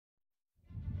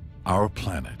Our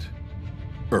planet,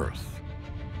 Earth.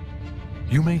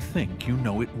 You may think you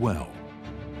know it well,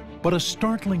 but a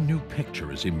startling new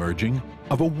picture is emerging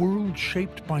of a world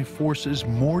shaped by forces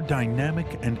more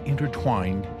dynamic and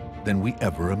intertwined than we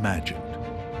ever imagined,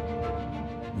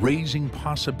 raising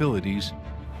possibilities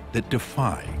that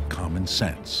defy common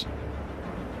sense.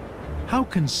 How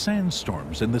can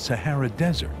sandstorms in the Sahara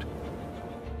Desert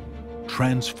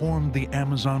transform the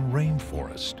Amazon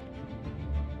rainforest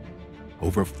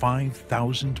over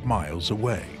 5,000 miles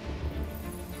away?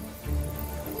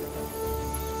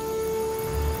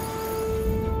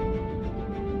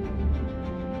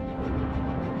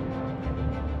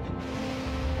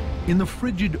 In the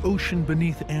frigid ocean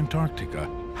beneath Antarctica,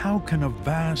 how can a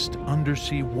vast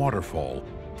undersea waterfall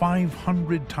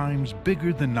 500 times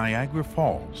bigger than Niagara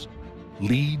Falls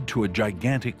lead to a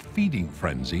gigantic feeding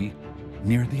frenzy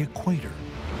near the equator?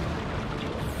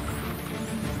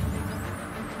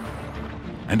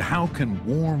 And how can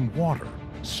warm water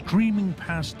streaming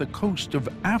past the coast of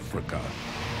Africa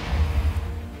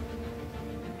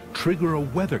trigger a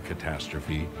weather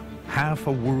catastrophe half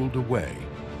a world away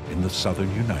in the southern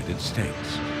United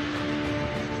States?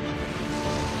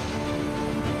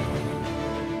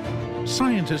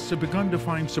 Scientists have begun to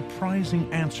find surprising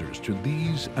answers to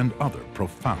these and other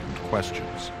profound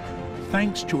questions,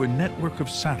 thanks to a network of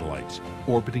satellites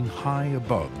orbiting high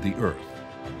above the Earth.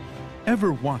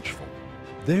 Ever watchful,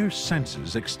 their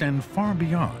senses extend far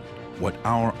beyond what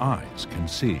our eyes can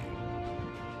see.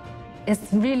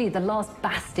 It's really the last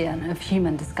bastion of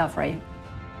human discovery.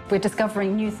 We're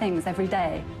discovering new things every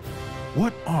day.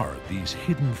 What are these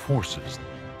hidden forces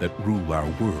that rule our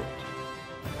world?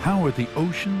 How are the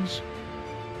oceans,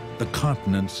 the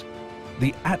continents,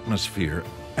 the atmosphere,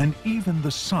 and even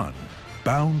the sun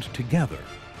bound together?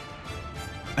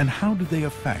 And how do they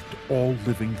affect all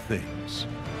living things?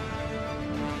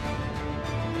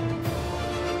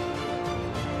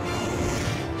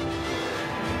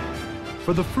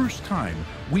 For the first time,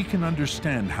 we can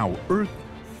understand how earth,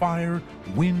 fire,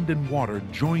 wind, and water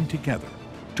join together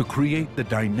to create the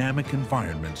dynamic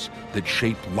environments that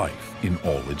shape life in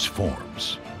all its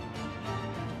forms.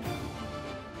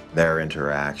 Their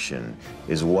interaction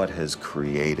is what has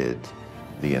created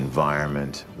the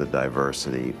environment, the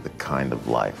diversity, the kind of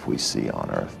life we see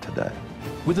on Earth today.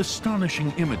 With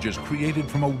astonishing images created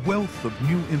from a wealth of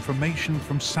new information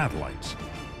from satellites,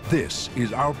 this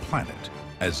is our planet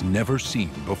as never seen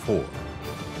before.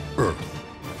 Earth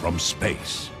from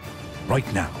space,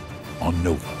 right now on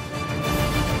Nova.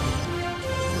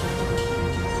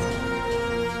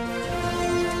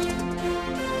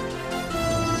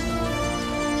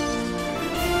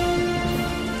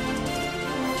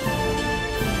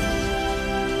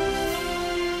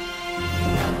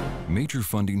 Major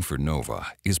funding for NOVA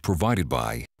is provided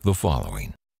by the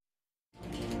following: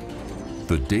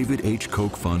 the David H.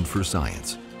 Koch Fund for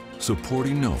Science,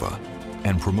 supporting NOVA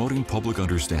and promoting public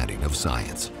understanding of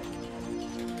science.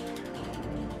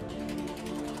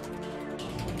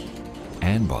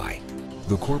 And by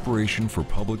the Corporation for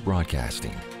Public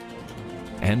Broadcasting.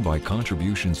 And by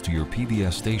contributions to your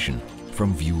PBS station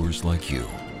from viewers like you.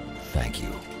 Thank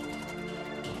you.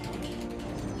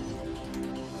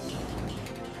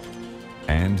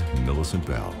 And Millicent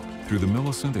Bell, through the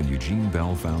Millicent and Eugene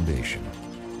Bell Foundation.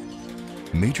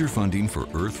 Major funding for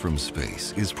Earth from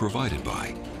Space is provided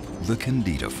by the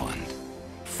Candida Fund,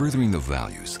 furthering the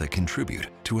values that contribute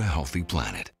to a healthy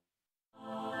planet.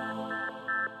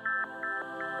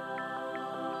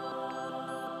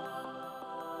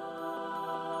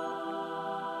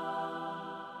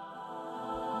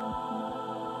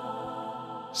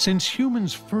 Since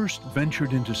humans first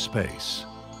ventured into space,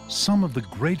 some of the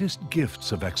greatest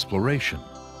gifts of exploration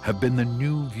have been the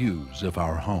new views of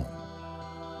our home.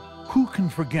 Who can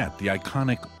forget the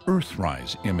iconic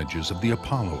Earthrise images of the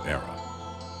Apollo era?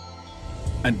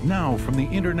 And now from the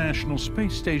International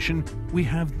Space Station, we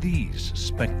have these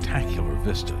spectacular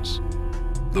vistas.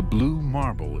 The blue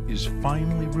marble is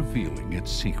finally revealing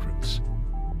its secrets.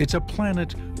 It's a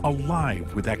planet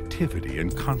alive with activity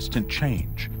and constant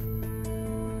change.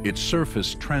 Its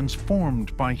surface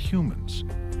transformed by humans,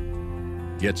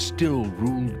 yet still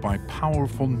ruled by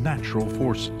powerful natural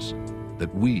forces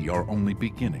that we are only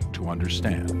beginning to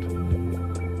understand.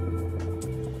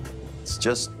 It's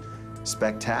just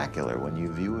spectacular when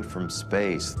you view it from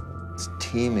space. It's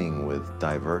teeming with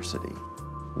diversity,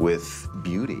 with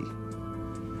beauty,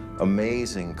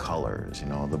 amazing colors, you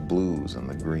know, the blues and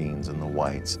the greens and the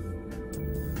whites.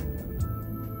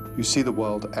 You see the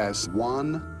world as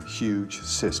one huge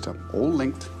system, all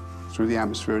linked through the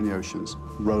atmosphere and the oceans,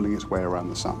 rolling its way around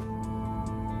the sun.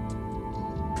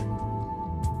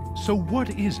 So what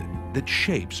is it that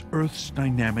shapes Earth's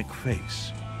dynamic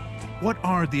face? What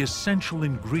are the essential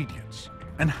ingredients,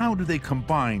 and how do they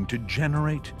combine to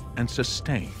generate and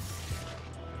sustain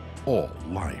all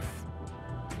life?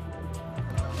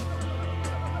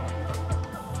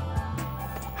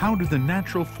 How do the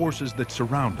natural forces that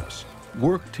surround us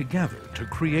work together to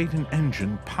create an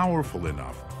engine powerful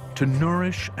enough to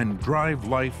nourish and drive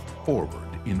life forward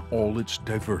in all its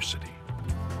diversity?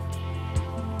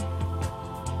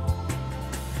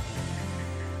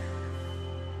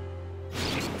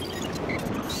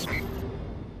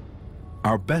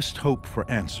 Our best hope for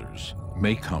answers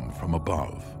may come from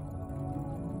above.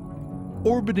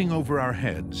 Orbiting over our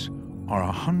heads are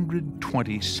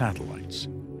 120 satellites,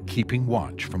 keeping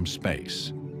watch from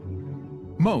space.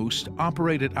 Most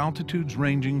operate at altitudes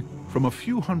ranging from a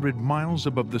few hundred miles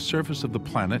above the surface of the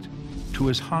planet to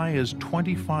as high as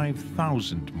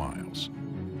 25,000 miles.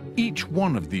 Each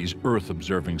one of these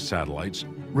Earth-observing satellites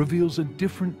reveals a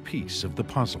different piece of the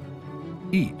puzzle.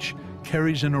 Each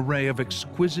carries an array of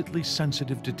exquisitely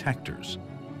sensitive detectors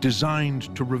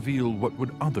designed to reveal what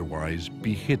would otherwise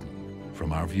be hidden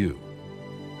from our view.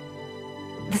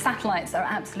 The satellites are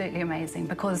absolutely amazing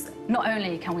because not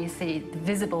only can we see the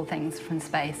visible things from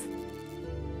space,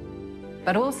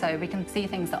 but also we can see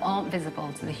things that aren't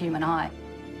visible to the human eye.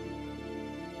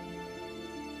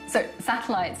 So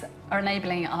satellites are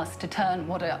enabling us to turn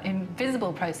what are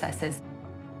invisible processes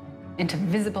into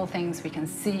visible things we can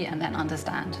see and then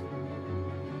understand.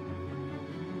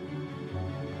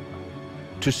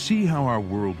 To see how our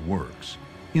world works,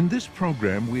 in this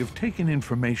program we have taken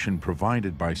information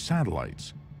provided by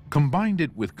satellites, combined it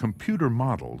with computer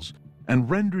models, and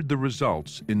rendered the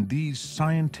results in these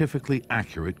scientifically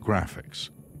accurate graphics.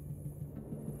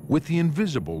 With the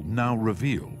invisible now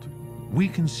revealed, we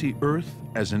can see Earth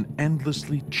as an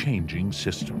endlessly changing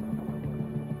system.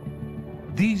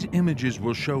 These images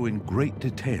will show in great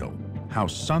detail how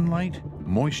sunlight,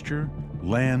 moisture,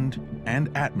 land,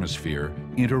 and atmosphere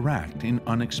interact in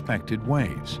unexpected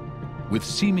ways, with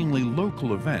seemingly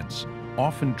local events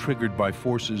often triggered by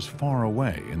forces far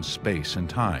away in space and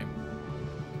time.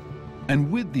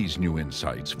 And with these new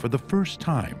insights, for the first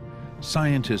time,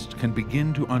 scientists can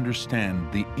begin to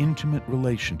understand the intimate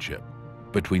relationship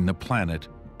between the planet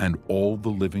and all the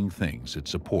living things it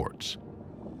supports.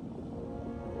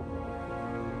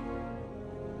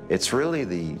 It's really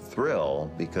the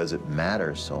thrill, because it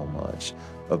matters so much,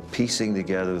 of piecing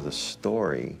together the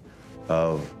story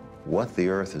of what the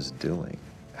Earth is doing,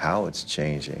 how it's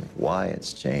changing, why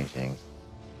it's changing,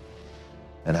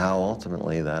 and how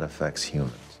ultimately that affects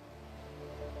humans.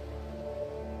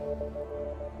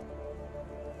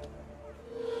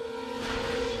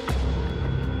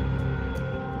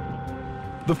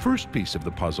 The first piece of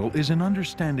the puzzle is in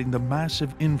understanding the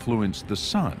massive influence the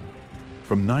sun,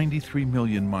 from 93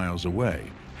 million miles away,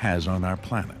 has on our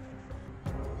planet.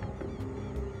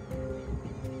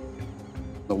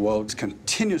 The world's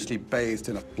continuously bathed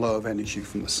in a flow of energy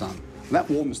from the sun, and that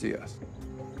warms the Earth.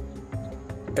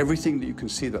 Everything that you can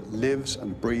see that lives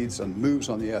and breathes and moves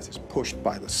on the Earth is pushed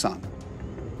by the sun.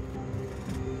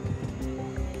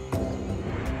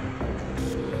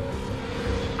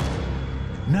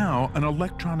 Now, an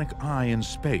electronic eye in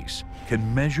space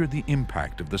can measure the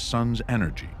impact of the sun's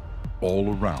energy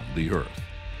all around the Earth.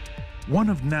 One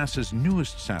of NASA's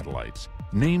newest satellites,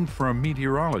 named for a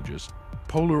meteorologist,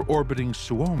 polar orbiting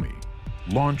Suomi,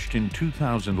 launched in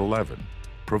 2011,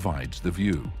 provides the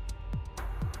view.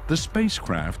 The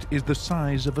spacecraft is the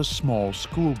size of a small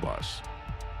school bus.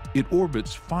 It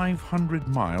orbits 500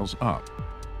 miles up,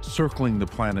 circling the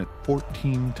planet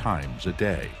 14 times a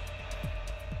day.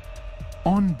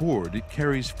 On board, it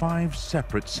carries 5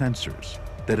 separate sensors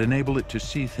that enable it to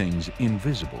see things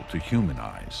invisible to human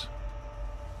eyes.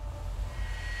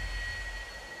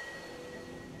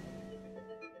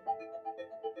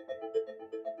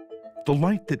 The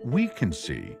light that we can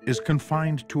see is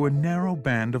confined to a narrow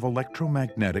band of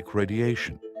electromagnetic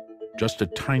radiation, just a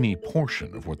tiny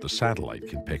portion of what the satellite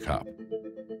can pick up.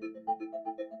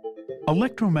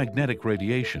 Electromagnetic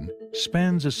radiation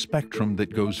spans a spectrum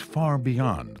that goes far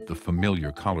beyond the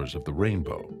familiar colors of the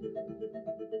rainbow.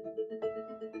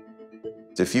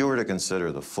 If you were to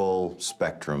consider the full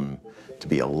spectrum to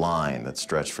be a line that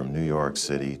stretched from New York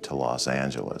City to Los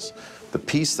Angeles, the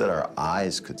piece that our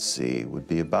eyes could see would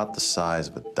be about the size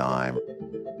of a dime.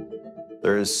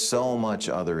 There is so much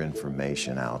other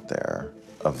information out there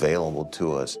available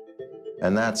to us,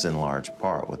 and that's in large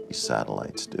part what these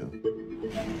satellites do.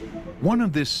 One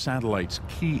of this satellite's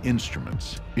key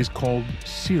instruments is called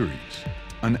CERES,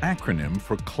 an acronym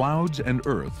for Clouds and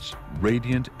Earth's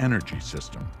Radiant Energy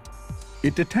System.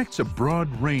 It detects a broad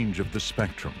range of the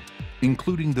spectrum,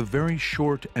 including the very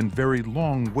short and very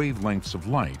long wavelengths of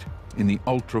light in the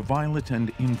ultraviolet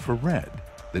and infrared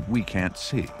that we can't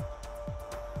see.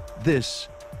 This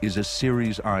is a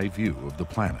Series I view of the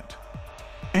planet.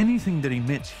 Anything that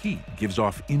emits heat gives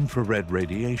off infrared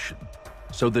radiation,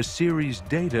 so the Series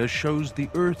data shows the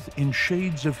Earth in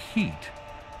shades of heat,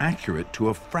 accurate to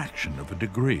a fraction of a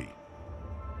degree.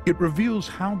 It reveals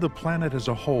how the planet as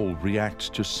a whole reacts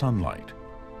to sunlight,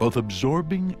 both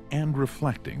absorbing and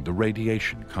reflecting the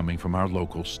radiation coming from our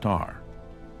local star.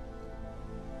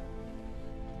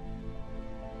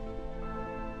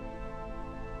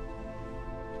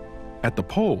 At the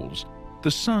poles,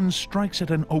 the sun strikes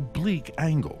at an oblique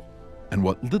angle, and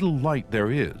what little light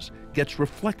there is gets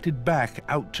reflected back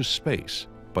out to space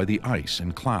by the ice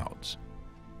and clouds.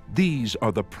 These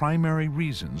are the primary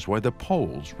reasons why the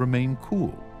poles remain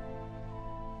cool.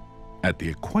 At the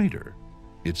equator,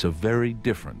 it's a very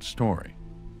different story.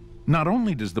 Not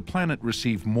only does the planet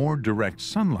receive more direct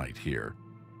sunlight here,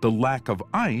 the lack of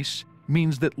ice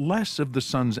means that less of the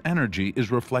sun's energy is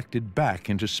reflected back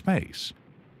into space.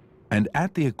 And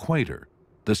at the equator,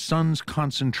 the sun's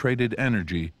concentrated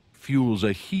energy fuels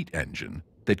a heat engine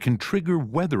that can trigger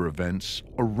weather events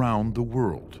around the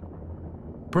world.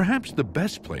 Perhaps the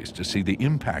best place to see the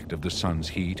impact of the sun's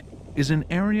heat is an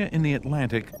area in the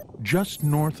Atlantic just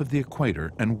north of the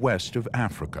equator and west of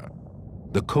Africa,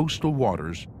 the coastal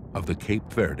waters of the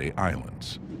Cape Verde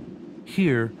Islands.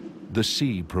 Here, the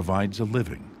sea provides a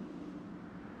living.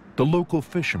 The local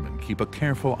fishermen keep a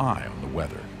careful eye on the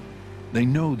weather. They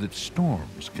know that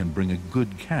storms can bring a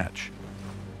good catch.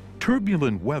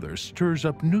 Turbulent weather stirs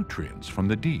up nutrients from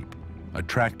the deep,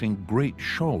 attracting great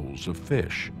shoals of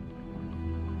fish.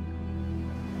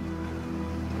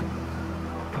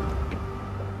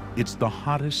 It's the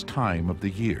hottest time of the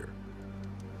year,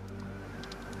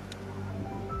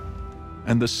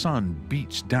 and the sun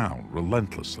beats down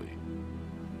relentlessly.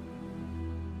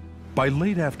 By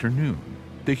late afternoon,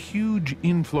 the huge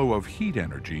inflow of heat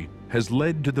energy has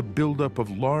led to the buildup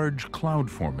of large cloud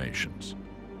formations.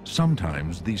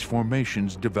 Sometimes these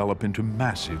formations develop into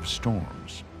massive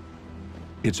storms.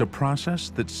 It's a process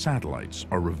that satellites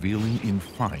are revealing in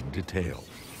fine detail.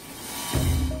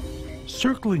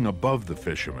 Circling above the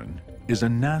fishermen is a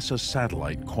NASA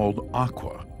satellite called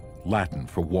Aqua, Latin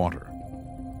for water.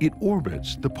 It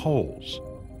orbits the poles.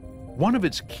 One of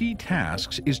its key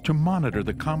tasks is to monitor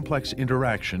the complex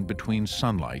interaction between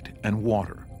sunlight and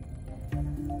water.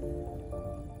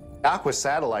 Aqua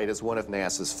satellite is one of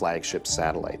NASA's flagship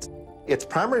satellites. Its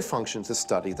primary function is to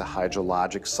study the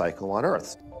hydrologic cycle on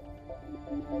Earth.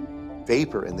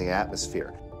 Vapor in the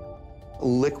atmosphere,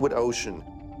 liquid ocean,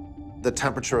 the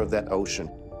temperature of that ocean,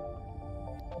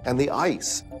 and the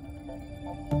ice.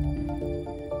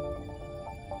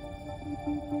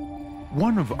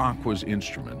 One of Aqua's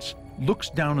instruments looks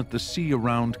down at the sea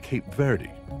around Cape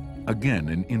Verde, again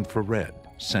in infrared,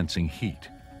 sensing heat.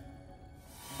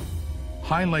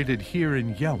 Highlighted here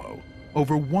in yellow,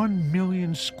 over 1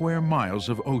 million square miles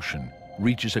of ocean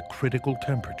reaches a critical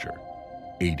temperature,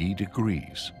 80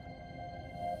 degrees.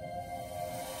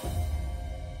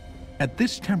 At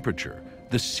this temperature,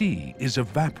 the sea is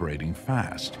evaporating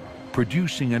fast,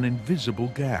 producing an invisible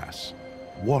gas,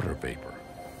 water vapor.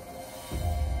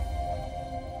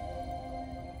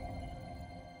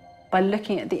 By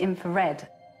looking at the infrared,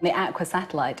 the Aqua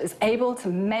satellite is able to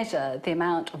measure the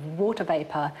amount of water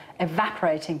vapor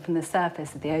evaporating from the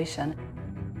surface of the ocean.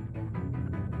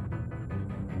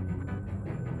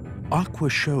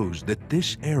 Aqua shows that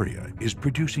this area is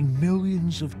producing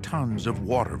millions of tons of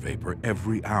water vapor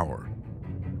every hour.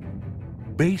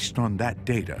 Based on that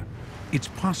data, it's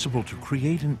possible to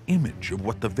create an image of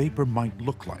what the vapor might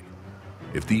look like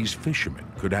if these fishermen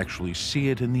could actually see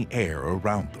it in the air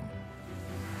around them.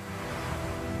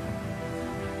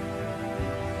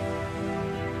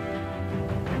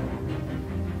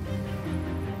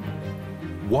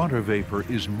 Water vapor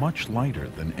is much lighter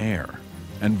than air,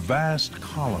 and vast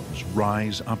columns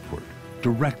rise upward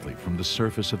directly from the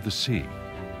surface of the sea.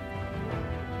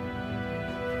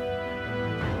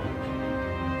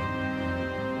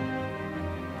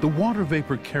 The water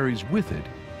vapor carries with it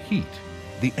heat,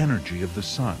 the energy of the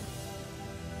sun.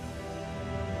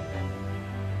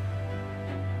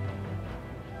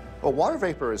 Well, water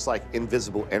vapor is like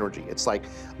invisible energy. It's like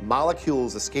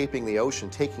molecules escaping the ocean,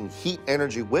 taking heat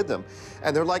energy with them,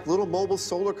 and they're like little mobile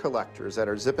solar collectors that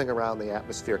are zipping around the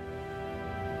atmosphere.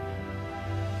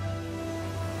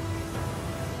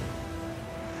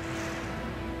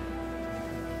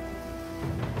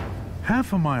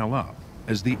 Half a mile up,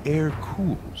 as the air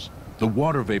cools, the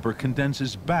water vapor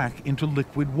condenses back into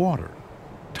liquid water,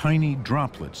 tiny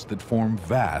droplets that form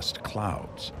vast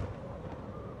clouds.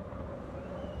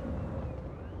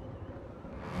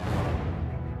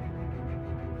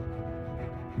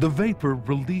 The vapor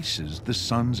releases the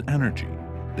sun's energy,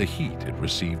 the heat it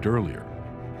received earlier.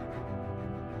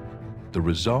 The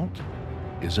result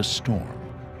is a storm.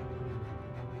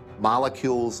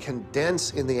 Molecules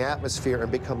condense in the atmosphere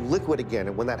and become liquid again.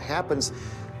 And when that happens,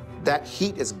 that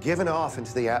heat is given off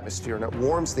into the atmosphere and it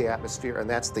warms the atmosphere, and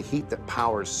that's the heat that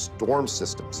powers storm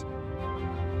systems.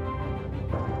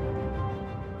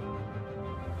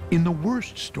 In the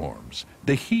worst storms,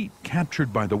 the heat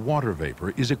captured by the water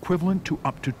vapor is equivalent to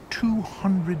up to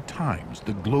 200 times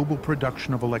the global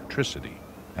production of electricity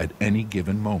at any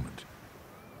given moment.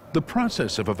 The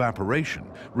process of evaporation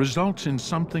results in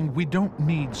something we don't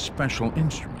need special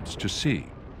instruments to see.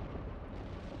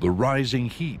 The rising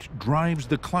heat drives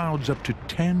the clouds up to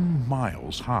 10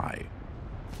 miles high.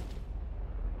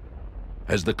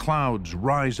 As the clouds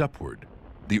rise upward,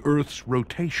 the Earth's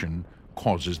rotation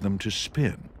causes them to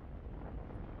spin.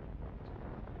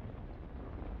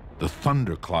 The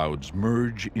thunderclouds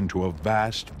merge into a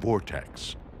vast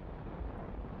vortex.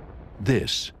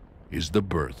 This is the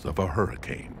birth of a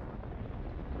hurricane.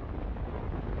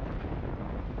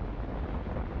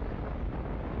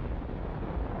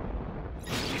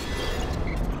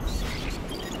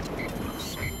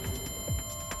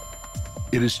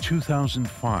 It is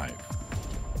 2005,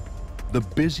 the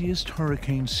busiest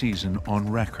hurricane season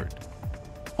on record.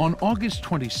 On August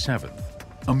 27th,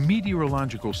 a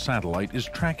meteorological satellite is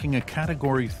tracking a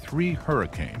Category 3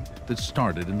 hurricane that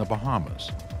started in the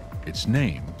Bahamas. Its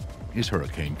name is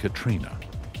Hurricane Katrina.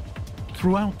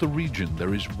 Throughout the region,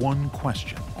 there is one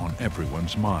question on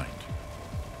everyone's mind.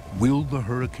 Will the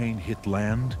hurricane hit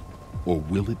land, or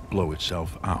will it blow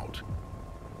itself out?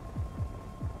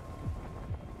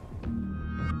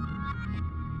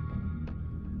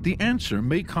 The answer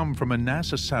may come from a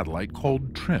NASA satellite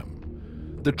called TRMM,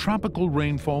 the Tropical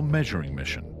Rainfall Measuring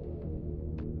Mission.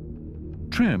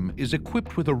 TRMM is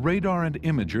equipped with a radar and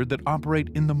imager that operate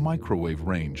in the microwave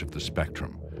range of the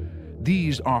spectrum.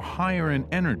 These are higher in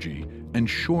energy and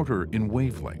shorter in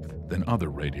wavelength than other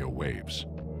radio waves.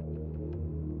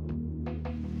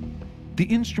 The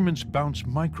instruments bounce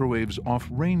microwaves off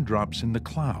raindrops in the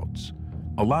clouds,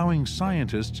 allowing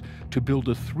scientists to build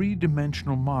a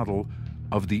three-dimensional model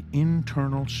of the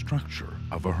internal structure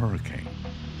of a hurricane.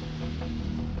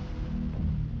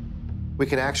 We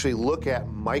can actually look at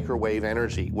microwave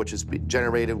energy, which is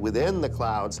generated within the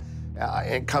clouds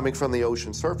and coming from the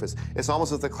ocean surface. It's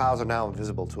almost as if the clouds are now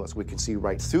invisible to us. We can see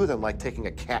right through them, like taking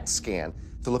a CAT scan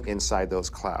to look inside those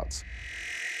clouds.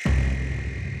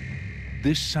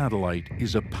 This satellite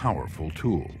is a powerful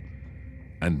tool.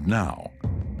 And now,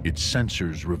 its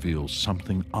sensors reveal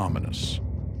something ominous.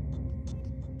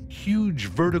 Huge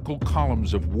vertical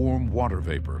columns of warm water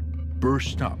vapor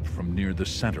burst up from near the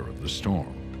center of the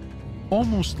storm.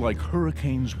 Almost like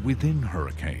hurricanes within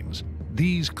hurricanes,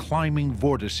 these climbing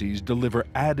vortices deliver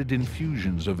added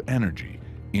infusions of energy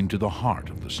into the heart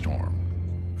of the storm,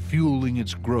 fueling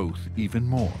its growth even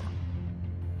more.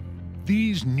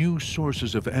 These new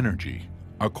sources of energy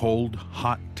are called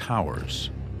hot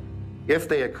towers. If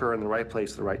they occur in the right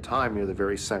place at the right time near the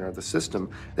very center of the system,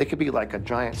 they could be like a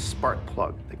giant spark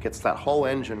plug that gets that whole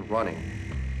engine running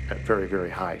at very, very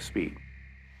high speed.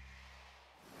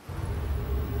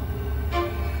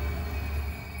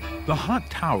 The hot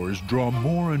towers draw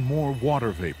more and more water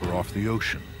vapor off the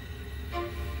ocean.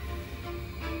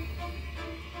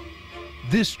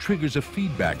 This triggers a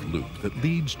feedback loop that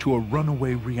leads to a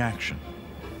runaway reaction.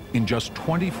 In just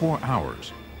 24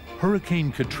 hours,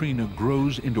 Hurricane Katrina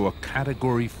grows into a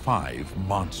Category 5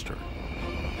 monster.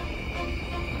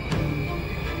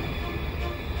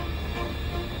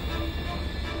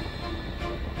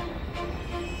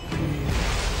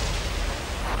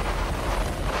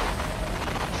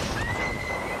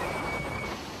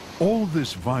 All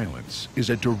this violence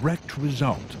is a direct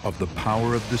result of the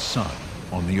power of the sun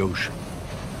on the ocean.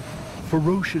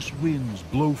 Ferocious winds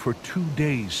blow for 2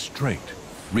 days straight,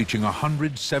 reaching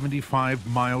 175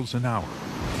 miles an hour,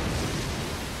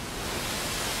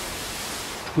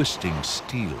 twisting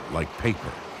steel like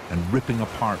paper and ripping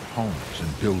apart homes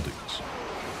and buildings.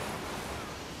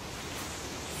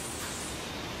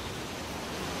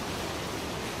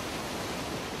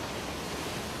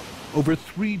 Over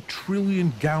 3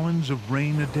 trillion gallons of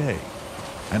rain a day,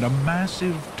 and a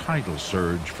massive tidal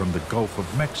surge from the Gulf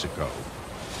of Mexico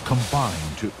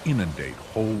combine to inundate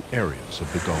whole areas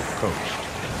of the Gulf Coast.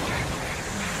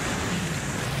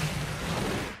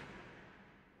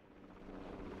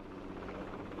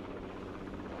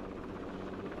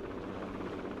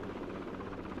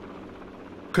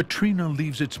 Katrina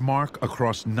leaves its mark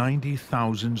across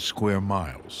 90,000 square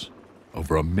miles.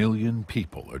 Over 1 million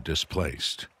people are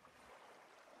displaced.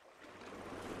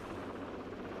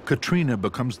 Katrina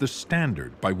becomes the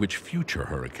standard by which future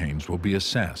hurricanes will be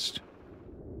assessed.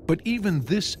 But even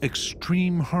this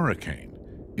extreme hurricane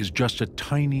is just a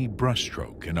tiny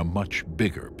brushstroke in a much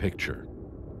bigger picture.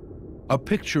 A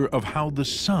picture of how the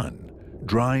sun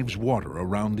drives water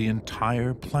around the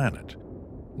entire planet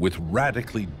with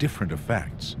radically different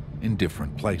effects in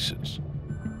different places,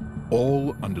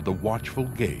 all under the watchful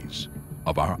gaze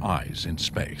of our eyes in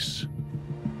space.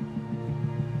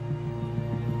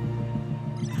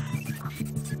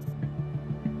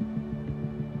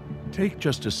 Take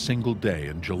just a single day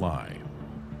in July.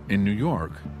 In New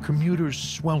York, commuters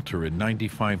swelter in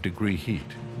 95-degree heat.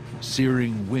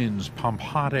 Searing winds pump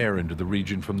hot air into the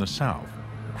region from the south,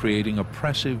 creating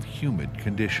oppressive, humid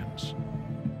conditions.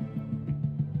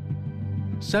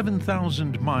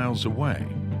 7,000 miles away,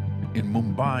 in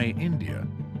Mumbai, India,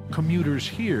 commuters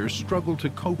here struggle to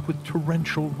cope with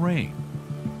torrential rain.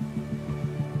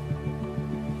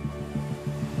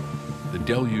 The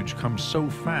deluge comes so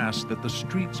fast that the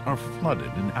streets are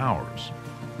flooded in hours.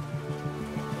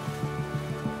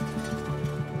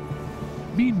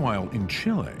 Meanwhile, in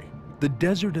Chile, the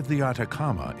desert of the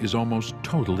Atacama is almost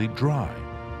totally dry.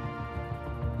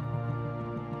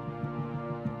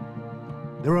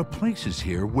 There are places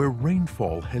here where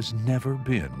rainfall has never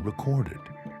been recorded.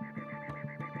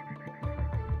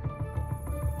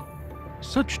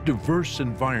 Such diverse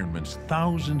environments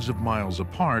thousands of miles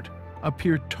apart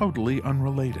appear totally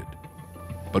unrelated.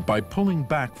 But by pulling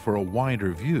back for a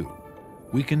wider view,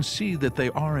 we can see that they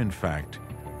are in fact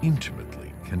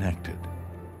intimately connected.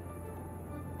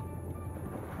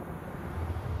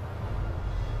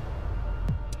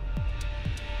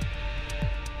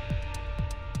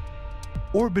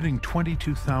 Orbiting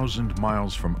 22,000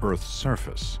 miles from Earth's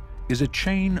surface is a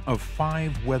chain of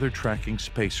 5 weather-tracking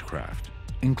spacecraft,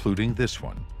 including this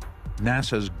one,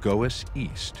 NASA's GOES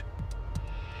East.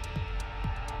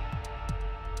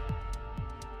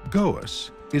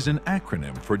 GOES is an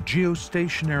acronym for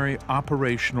Geostationary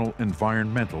Operational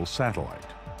Environmental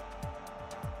Satellite.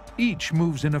 Each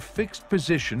moves in a fixed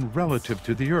position relative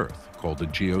to the Earth, called a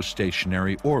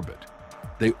geostationary orbit.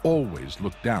 They always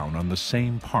look down on the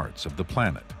same parts of the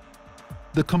planet.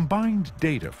 The combined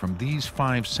data from these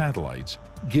 5 satellites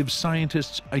gives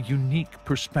scientists a unique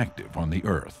perspective on the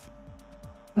Earth.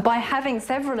 By having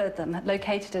several of them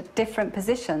located at different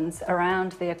positions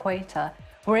around the equator,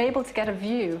 we're able to get a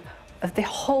view of the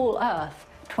whole Earth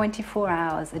 24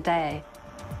 hours a day.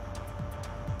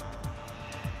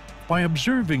 By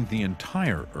observing the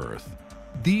entire Earth,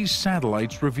 these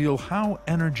satellites reveal how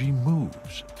energy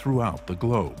moves throughout the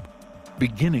globe,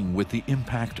 beginning with the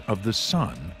impact of the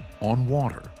sun on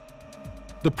water.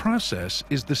 The process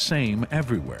is the same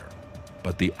everywhere,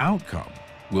 but the outcome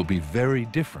will be very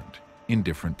different in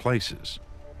different places.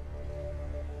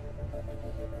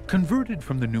 Converted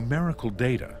from the numerical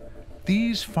data,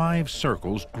 these 5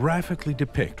 circles graphically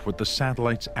depict what the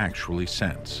satellites actually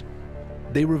sense.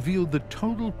 They reveal the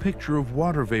total picture of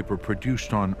water vapor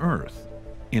produced on Earth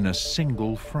in a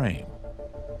single frame.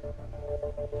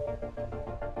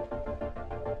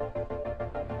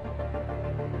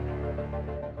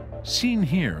 Seen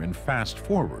here in fast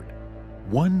forward,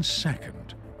 1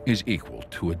 second is equal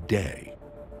to a day.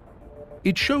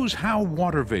 It shows how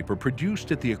water vapor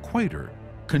produced at the equator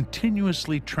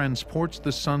continuously transports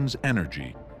the sun's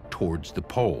energy towards the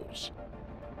poles.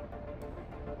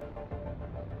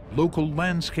 Local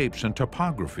landscapes and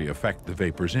topography affect the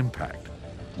vapor's impact,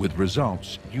 with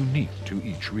results unique to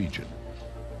each region.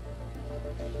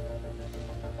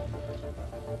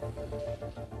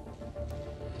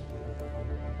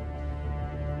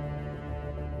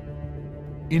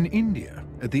 In India,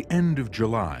 at the end of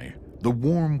July, the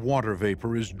warm water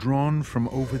vapor is drawn from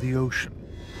over the ocean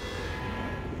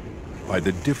by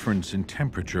the difference in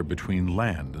temperature between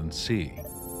land and sea.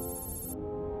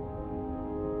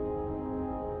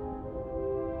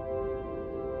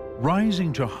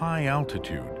 Rising to high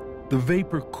altitude, the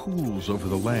vapor cools over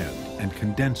the land and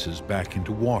condenses back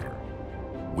into water.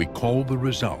 We call the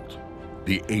result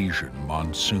the Asian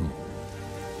monsoon.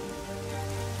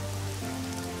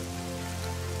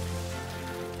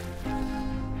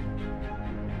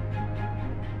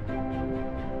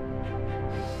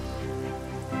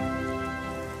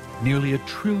 Nearly 1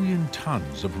 trillion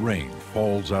tons of rain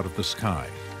falls out of the sky,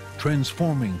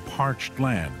 transforming parched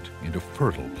land into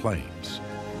fertile plains.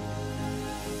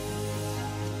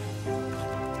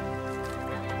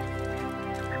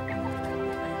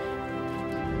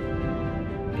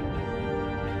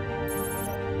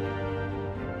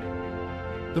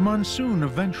 The monsoon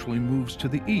eventually moves to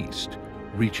the east,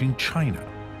 reaching China,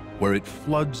 where it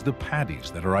floods the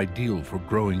paddies that are ideal for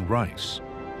growing rice.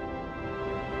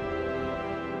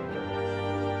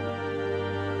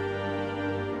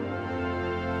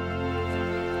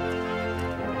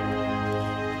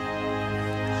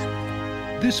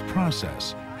 This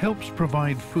process helps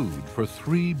provide food for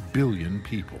 3 billion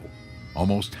people,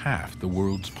 almost half the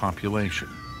world's population.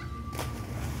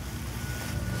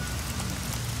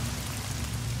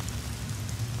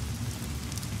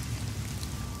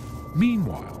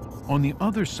 Meanwhile, on the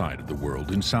other side of the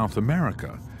world in South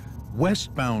America,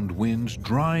 westbound winds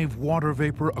drive water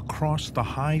vapor across the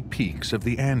high peaks of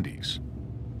the Andes.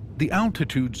 The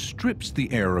altitude strips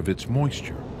the air of its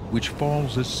moisture, which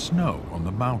falls as snow on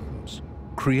the mountains,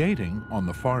 creating, on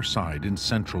the far side in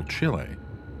central Chile,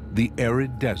 the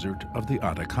arid desert of the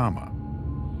Atacama.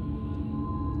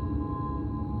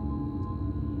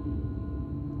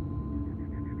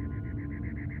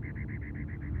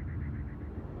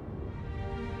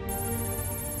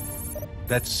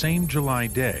 That same July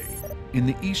day, in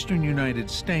the eastern United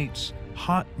States,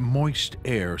 hot, moist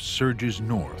air surges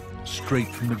north, straight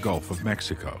from the Gulf of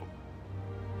Mexico.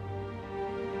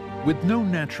 With no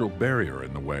natural barrier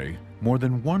in the way, more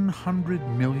than 100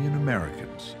 million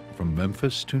Americans, from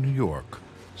Memphis to New York,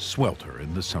 swelter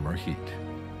in the summer heat.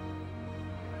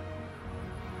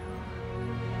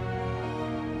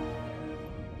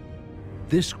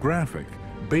 This graphic,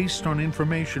 based on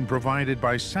information provided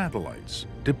by satellites,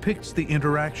 depicts the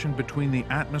interaction between the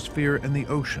atmosphere and the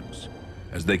oceans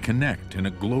as they connect in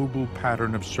a global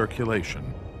pattern of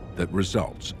circulation that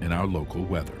results in our local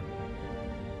weather.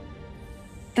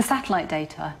 The satellite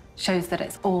data shows that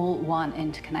it's all one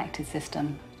interconnected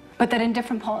system, but that in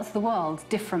different parts of the world,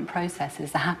 different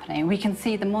processes are happening. We can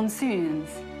see the monsoons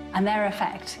and their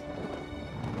effect.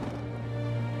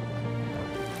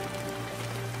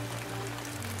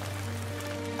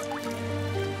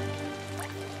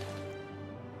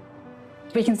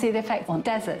 We can see the effect on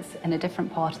deserts in a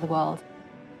different part of the world.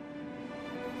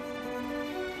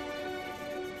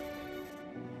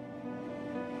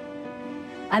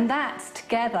 And that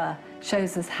together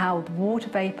shows us how the water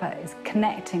vapor is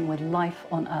connecting with life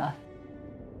on Earth.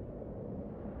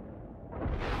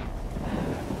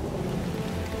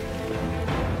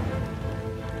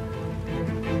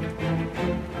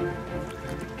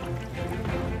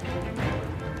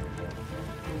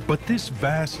 But this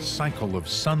vast cycle of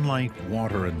sunlight,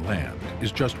 water, and land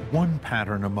is just one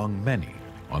pattern among many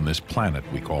on this planet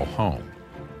we call home.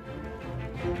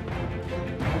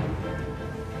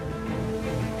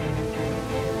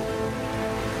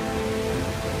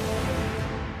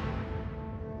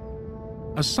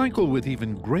 A cycle with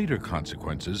even greater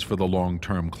consequences for the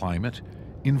long-term climate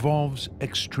involves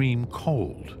extreme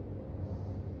cold.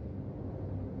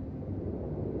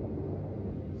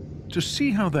 To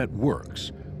see how that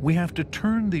works, we have to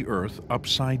turn the Earth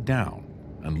upside down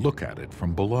and look at it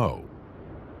from below.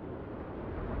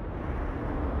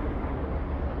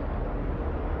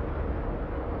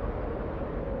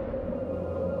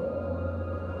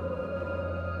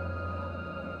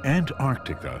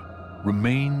 Antarctica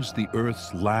remains the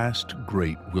Earth's last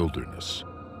great wilderness.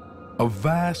 A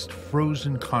vast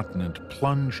frozen continent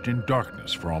plunged in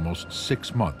darkness for almost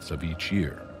 6 months of each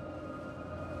year.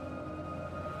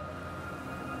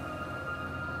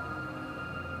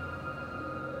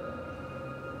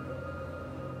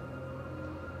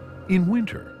 In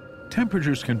winter,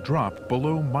 temperatures can drop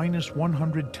below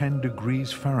 -110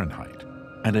 degrees Fahrenheit,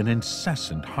 and an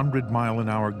incessant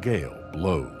 100-mile-an-hour gale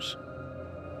blows.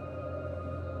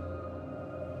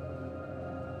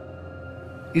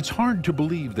 It's hard to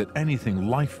believe that anything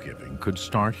life-giving could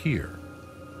start here,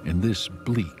 in this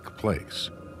bleak place.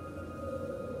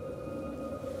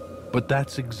 But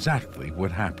that's exactly what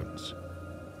happens.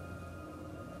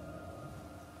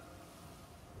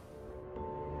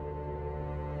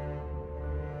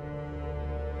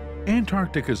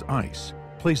 Antarctica's ice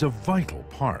plays a vital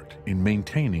part in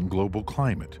maintaining global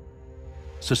climate,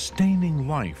 sustaining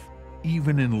life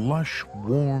even in lush,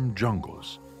 warm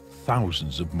jungles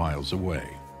thousands of miles away.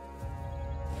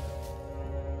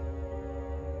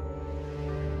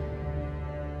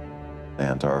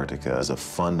 Antarctica is a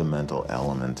fundamental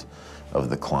element of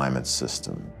the climate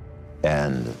system.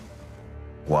 And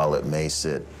while it may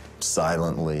sit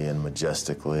silently and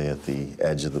majestically at the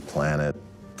edge of the planet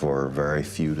for very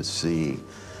few to see,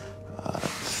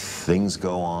 things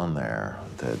go on there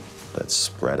that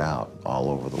spread out all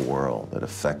over the world, that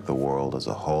affect the world as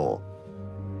a whole.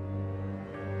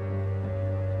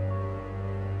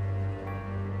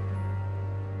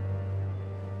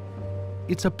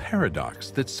 It's a paradox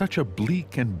that such a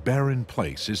bleak and barren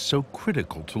place is so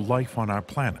critical to life on our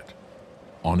planet.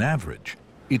 On average,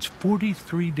 it's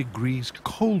 43 degrees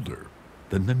colder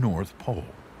than the North Pole.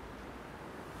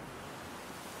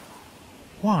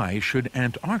 Why should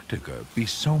Antarctica be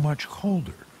so much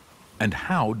colder? And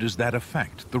how does that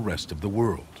affect the rest of the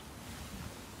world?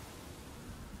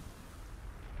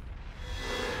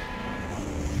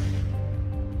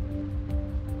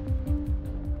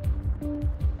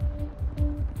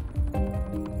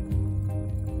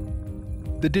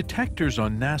 The detectors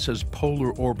on NASA's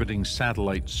polar orbiting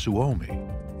satellite Suomi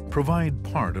provide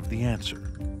part of the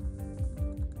answer.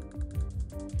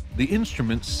 The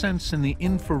instruments sense in the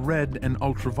infrared and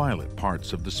ultraviolet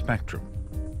parts of the spectrum.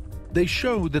 They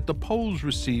show that the poles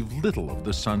receive little of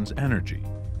the sun's energy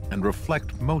and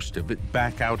reflect most of it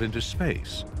back out into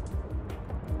space.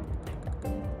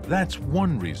 That's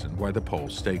one reason why the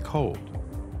poles stay cold.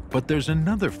 But there's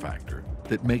another factor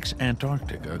that makes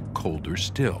Antarctica colder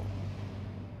still.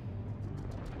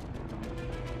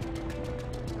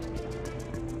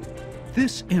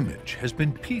 This image has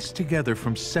been pieced together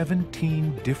from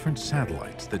 17 different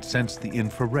satellites that sense the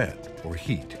infrared, or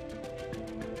heat.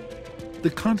 The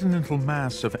continental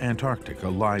mass of Antarctica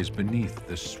lies beneath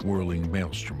this swirling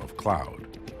maelstrom of cloud.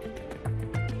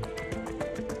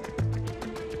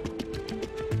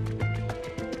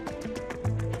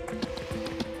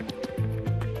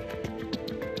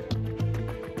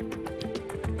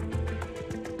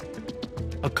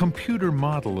 A computer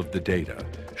model of the data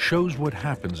shows what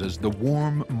happens as the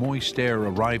warm, moist air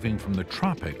arriving from the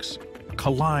tropics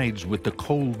collides with the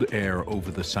cold air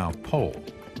over the South Pole.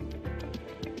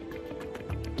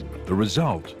 The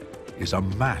result is a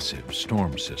massive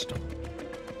storm system.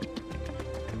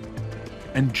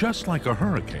 And just like a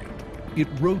hurricane, it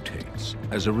rotates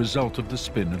as a result of the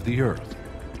spin of the Earth.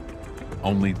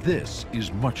 Only this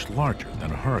is much larger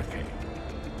than a hurricane,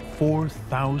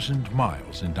 4,000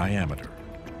 miles in diameter.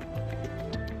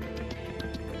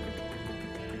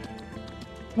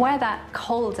 Where that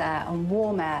cold air and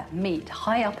warm air meet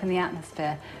high up in the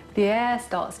atmosphere, the air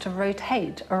starts to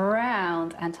rotate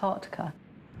around Antarctica.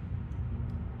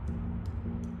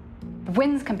 The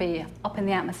winds can be up in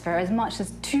the atmosphere as much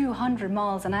as 200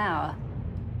 miles an hour.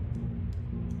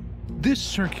 This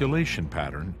circulation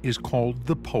pattern is called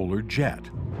the polar jet,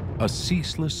 a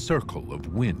ceaseless circle of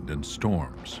wind and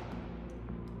storms.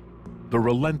 The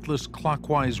relentless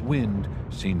clockwise wind,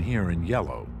 seen here in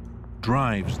yellow,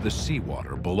 drives the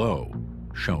seawater below,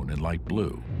 shown in light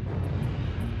blue.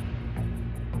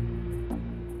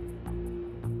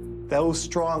 Those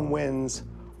strong winds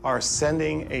are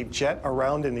sending a jet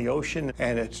around in the ocean,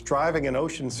 and it's driving an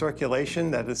ocean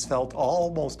circulation that is felt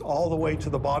almost all the way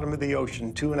to the bottom of the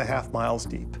ocean, 2.5 miles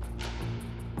deep.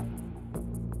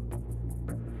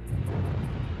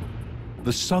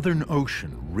 The Southern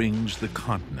Ocean rings the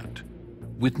continent,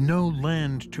 with no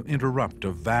land to interrupt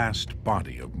a vast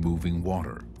body of moving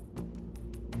water.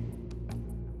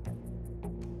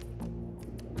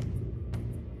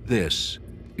 This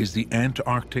is the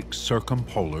Antarctic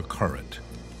Circumpolar Current.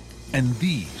 And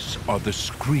these are the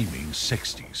screaming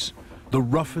 60s, the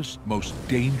roughest, most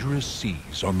dangerous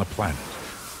seas on the planet.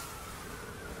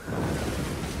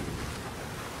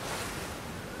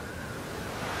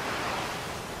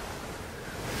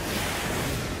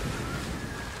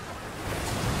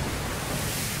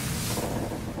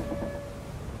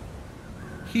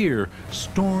 Here,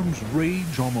 storms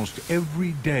rage almost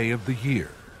every day of the year,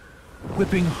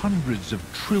 whipping hundreds of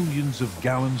trillions of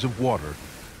gallons of water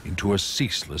into a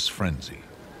ceaseless frenzy.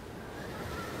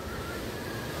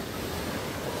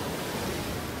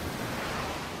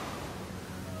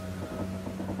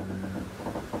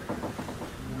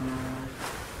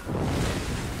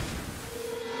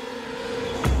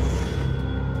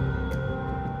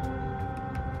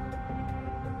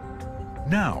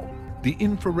 Now, the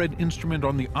infrared instrument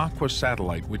on the Aqua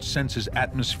satellite, which senses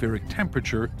atmospheric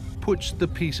temperature, puts the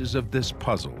pieces of this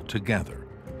puzzle together.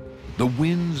 The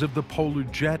winds of the polar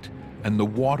jet and the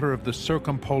water of the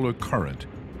circumpolar current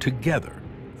together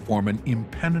form an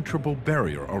impenetrable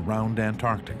barrier around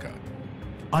Antarctica,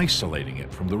 isolating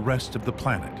it from the rest of the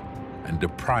planet and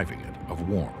depriving it of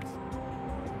warmth.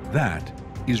 That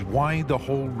is why the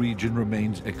whole region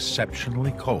remains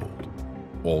exceptionally cold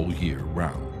all year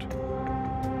round.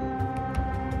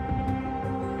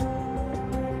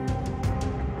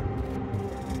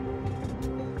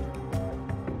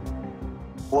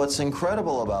 What's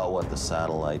incredible about what the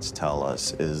satellites tell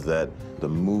us is that the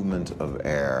movement of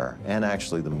air, and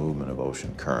actually the movement of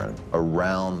ocean current,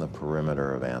 around the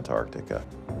perimeter of Antarctica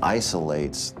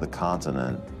isolates the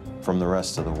continent from the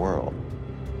rest of the world.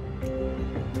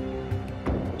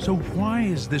 So why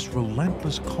is this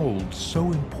relentless cold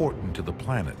so important to the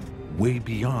planet, way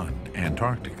beyond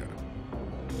Antarctica?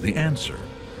 The answer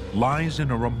lies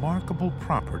in a remarkable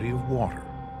property of water: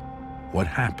 what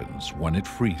happens when it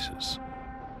freezes.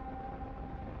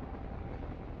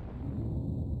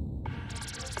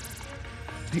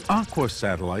 The Aqua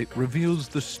satellite reveals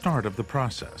the start of the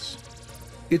process.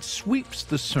 It sweeps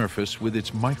the surface with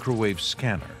its microwave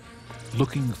scanner,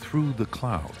 looking through the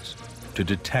clouds to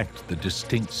detect the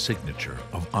distinct signature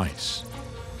of ice.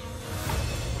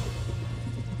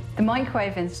 The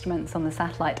microwave instruments on the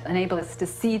satellite enable us to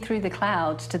see through the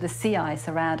clouds to the sea ice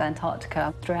around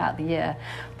Antarctica throughout the year.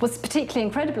 What's particularly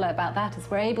incredible about that is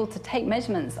we're able to take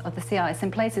measurements of the sea ice in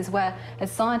places where,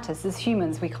 as scientists, as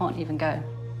humans, we can't even go.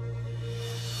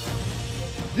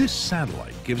 This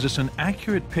satellite gives us an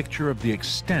accurate picture of the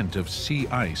extent of sea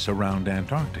ice around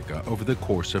Antarctica over the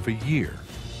course of a year.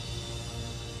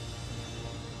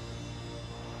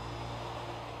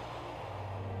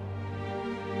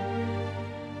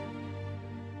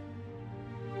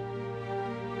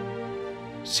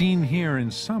 Seen here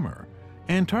in summer,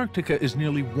 Antarctica is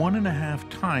nearly 1.5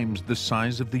 times the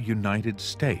size of the United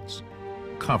States,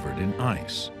 covered in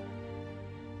ice.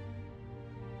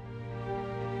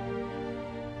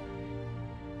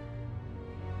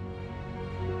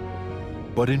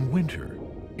 But in winter,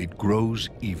 it grows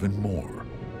even more.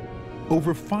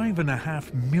 Over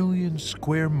 5.5 million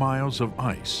square miles of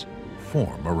ice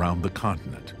form around the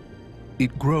continent.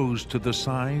 It grows to the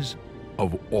size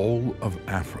of all of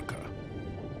Africa.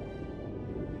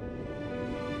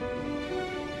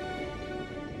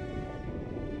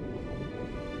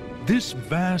 This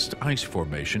vast ice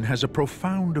formation has a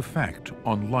profound effect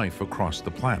on life across the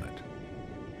planet.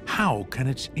 How can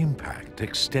its impact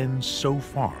extend so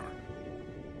far?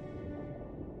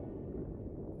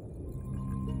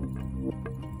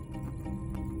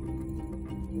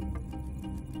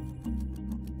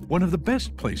 One of the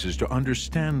best places to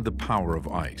understand the power of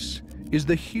ice is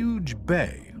the huge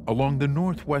bay along the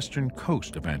northwestern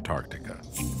coast of Antarctica,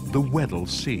 the Weddell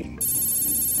Sea.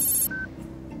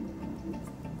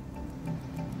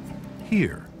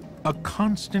 Here, a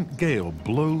constant gale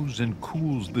blows and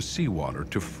cools the seawater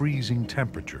to freezing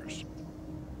temperatures.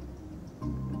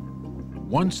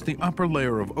 Once the upper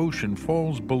layer of ocean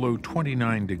falls below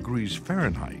 29 degrees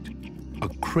Fahrenheit, a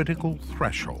critical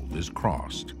threshold is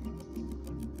crossed.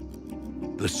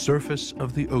 The surface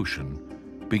of the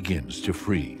ocean begins to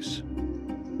freeze.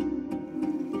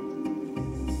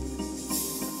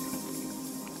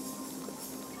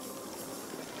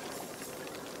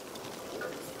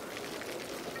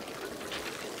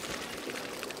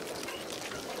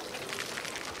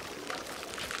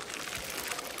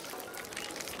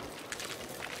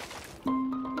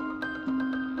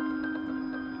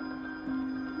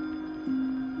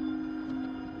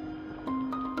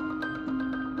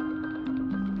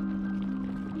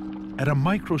 At a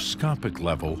microscopic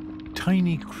level,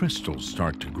 tiny crystals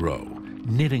start to grow,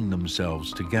 knitting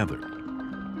themselves together.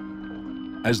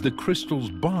 As the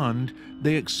crystals bond,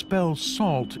 they expel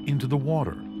salt into the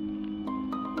water.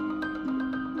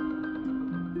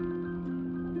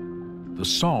 The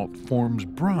salt forms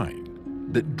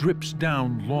brine that drips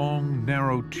down long,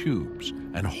 narrow tubes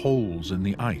and holes in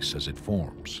the ice as it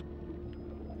forms.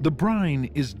 The brine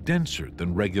is denser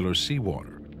than regular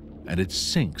seawater, and it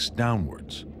sinks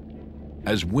downwards.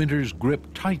 As winter's grip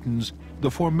tightens, the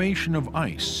formation of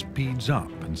ice speeds up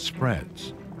and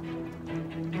spreads.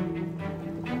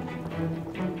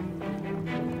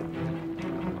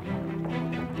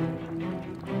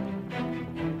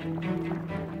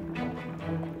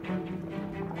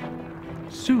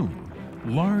 Soon,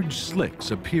 large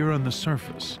slicks appear on the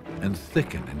surface and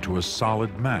thicken into a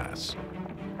solid mass.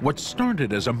 What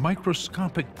started as a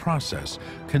microscopic process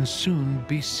can soon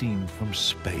be seen from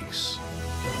space.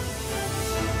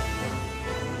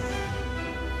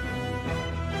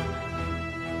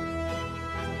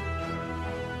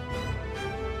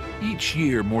 Each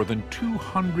year, more than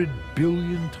 200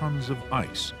 billion tons of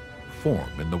ice form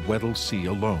in the Weddell Sea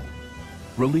alone,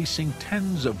 releasing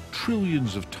tens of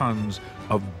trillions of tons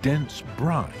of dense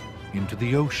brine into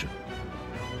the ocean.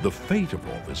 The fate of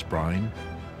all this brine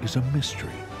is a mystery.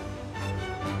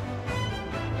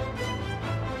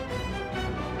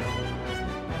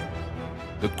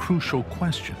 The crucial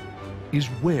question is,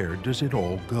 where does it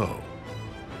all go?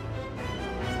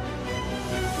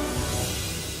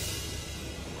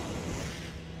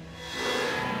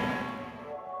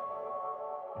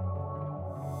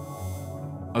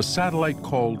 A satellite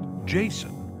called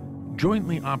Jason,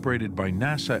 jointly operated by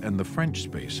NASA and the French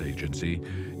Space Agency,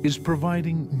 is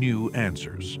providing new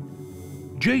answers.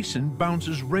 Jason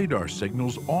bounces radar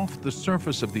signals off the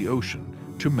surface of the ocean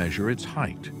to measure its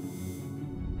height.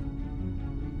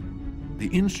 The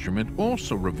instrument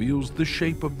also reveals the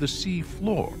shape of the sea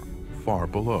floor far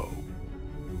below.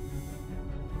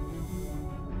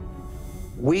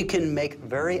 We can make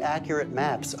very accurate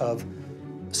maps of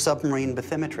submarine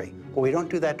bathymetry. But we don't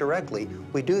do that directly.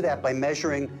 We do that by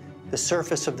measuring the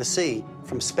surface of the sea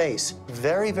from space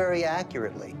very, very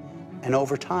accurately and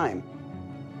over time.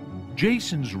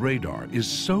 Jason's radar is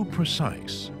so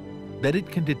precise that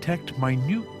it can detect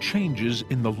minute changes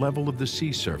in the level of the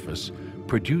sea surface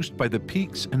produced by the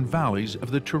peaks and valleys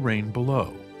of the terrain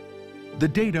below. The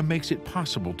data makes it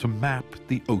possible to map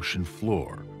the ocean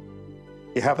floor.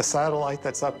 You have a satellite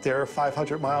that's up there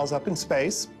 500 miles up in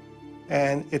space,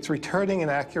 and it's returning an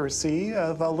accuracy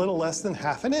of a little less than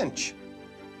 ½ an inch.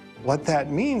 What that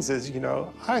means is,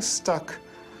 I stuck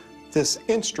this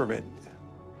instrument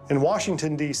in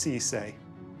Washington, D.C., say,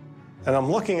 and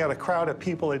I'm looking at a crowd of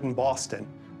people in Boston,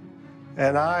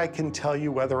 and I can tell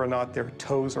you whether or not their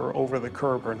toes are over the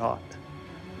curb or not.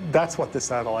 That's what the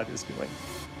satellite is doing.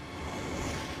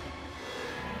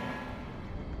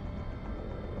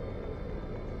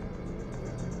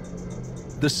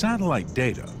 The satellite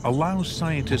data allows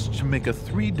scientists to make a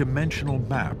three-dimensional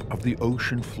map of the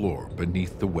ocean floor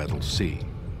beneath the Weddell Sea.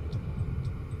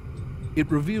 It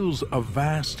reveals a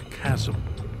vast chasm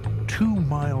 2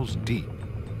 miles deep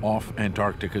off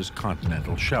Antarctica's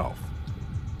continental shelf.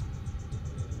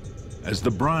 As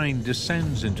the brine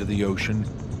descends into the ocean,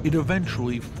 it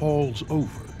eventually falls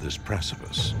over this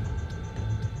precipice.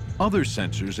 Other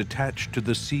sensors attached to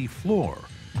the sea floor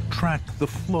track the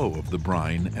flow of the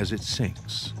brine as it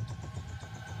sinks.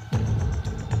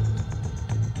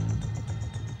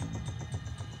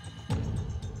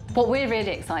 What we're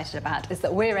really excited about is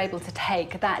that we're able to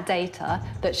take that data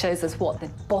that shows us what the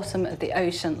bottom of the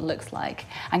ocean looks like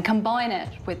and combine it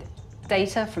with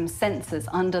data from sensors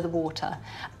under the water.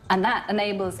 And that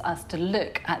enables us to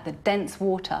look at the dense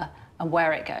water and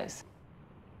where it goes.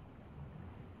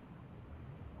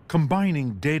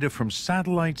 Combining data from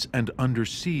satellites and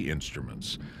undersea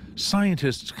instruments,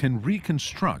 scientists can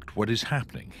reconstruct what is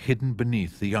happening hidden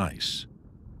beneath the ice.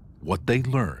 What they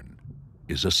learn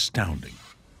is astounding.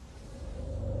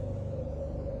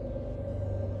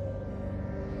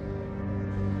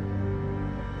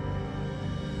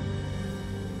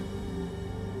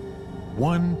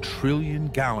 $1 trillion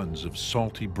gallons of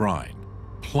salty brine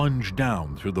plunge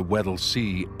down through the Weddell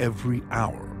Sea every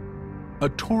hour, a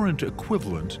torrent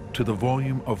equivalent to the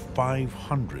volume of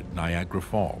 500 Niagara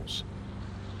Falls.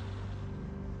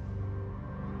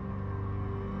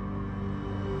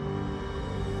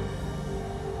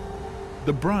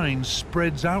 The brine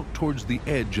spreads out towards the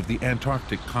edge of the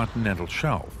Antarctic continental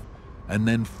shelf and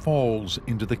then falls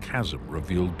into the chasm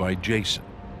revealed by Jason.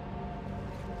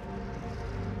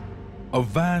 A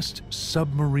vast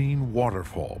submarine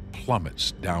waterfall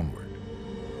plummets downward.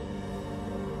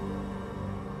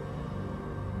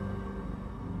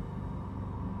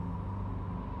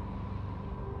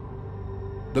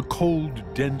 The cold,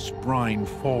 dense brine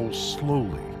falls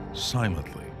slowly,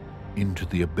 silently, into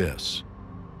the abyss,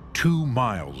 2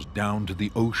 miles down to the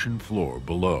ocean floor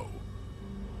below.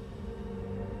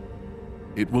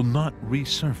 It will not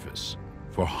resurface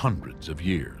for hundreds of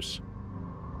years.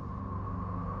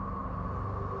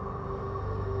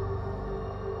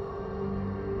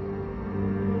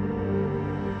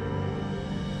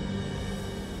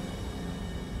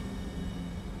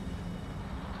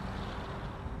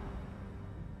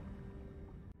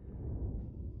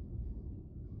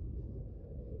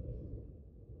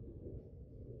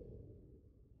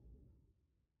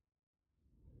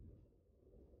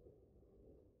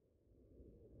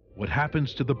 What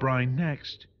happens to the brine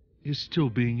next is still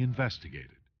being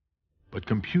investigated. But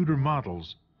computer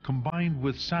models combined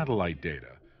with satellite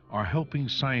data are helping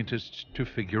scientists to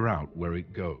figure out where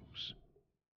it goes.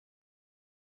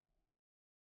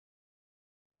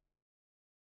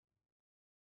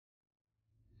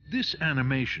 This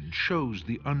animation shows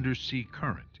the undersea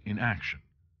current in action.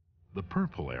 The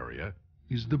purple area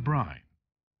is the brine.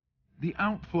 The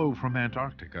outflow from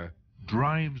Antarctica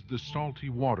drives the salty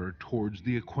water towards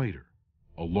the equator,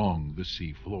 along the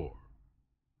sea floor.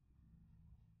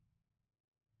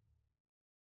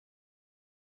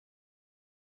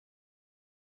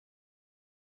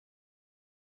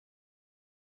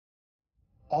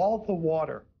 All the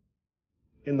water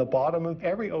in the bottom of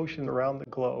every ocean around the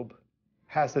globe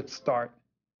has its start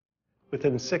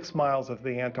within 6 miles of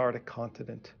the Antarctic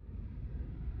continent.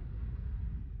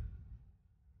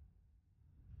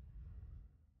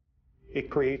 It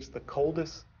creates the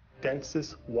coldest,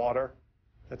 densest water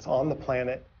that's on the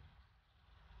planet.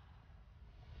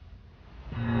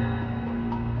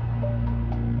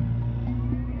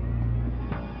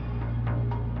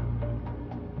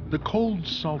 The cold,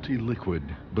 salty liquid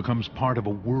becomes part of a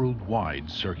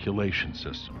worldwide circulation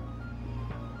system,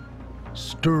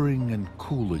 stirring and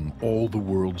cooling all the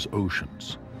world's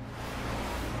oceans.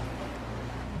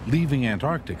 Leaving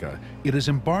Antarctica, it has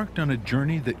embarked on a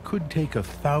journey that could take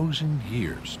 1,000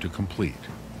 years to complete.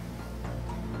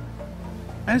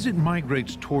 As it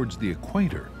migrates towards the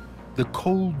equator, the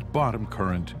cold bottom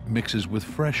current mixes with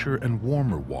fresher and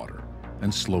warmer water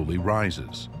and slowly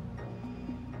rises.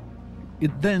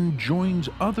 It then joins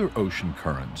other ocean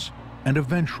currents and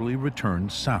eventually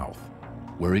returns south,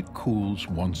 where it cools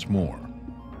once more.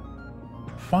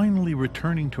 Finally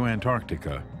returning to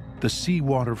Antarctica, the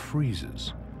seawater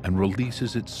freezes and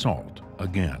releases its salt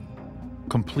again,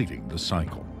 completing the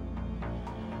cycle.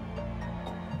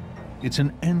 It's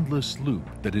an endless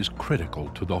loop that is critical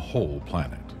to the whole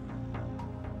planet.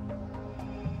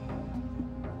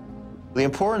 The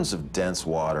importance of dense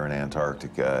water in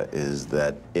Antarctica is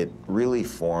that it really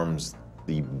forms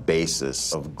the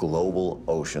basis of global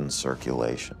ocean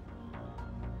circulation.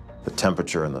 The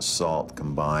temperature and the salt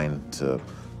combine to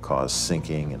cause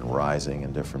sinking and rising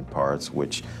in different parts,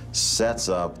 which sets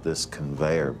up this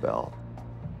conveyor belt,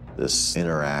 this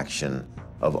interaction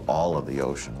of all of the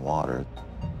ocean water.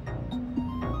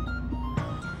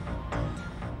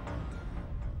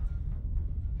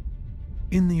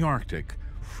 In the Arctic,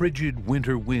 frigid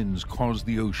winter winds cause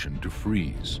the ocean to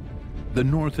freeze. The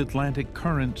North Atlantic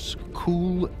currents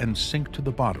cool and sink to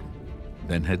the bottom,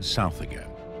 then head south again.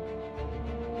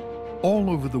 All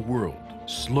over the world,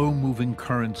 slow-moving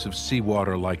currents of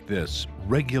seawater like this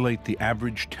regulate the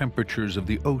average temperatures of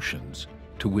the oceans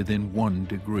to within 1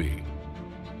 degree.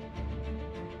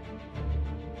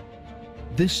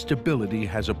 This stability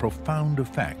has a profound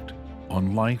effect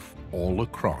on life all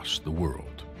across the world.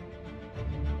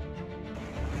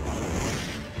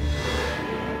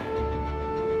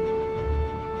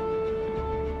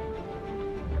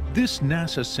 This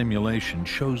NASA simulation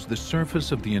shows the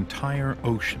surface of the entire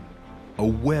ocean, a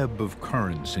web of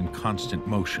currents in constant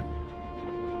motion.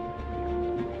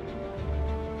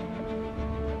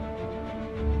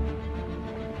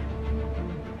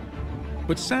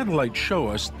 But satellites show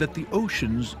us that the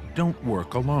oceans don't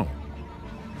work alone.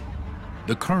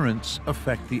 The currents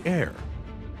affect the air,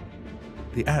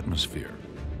 the atmosphere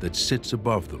that sits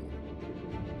above them.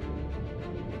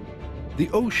 The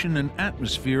ocean and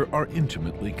atmosphere are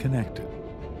intimately connected.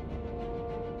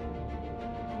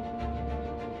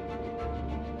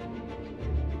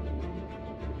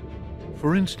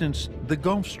 For instance, the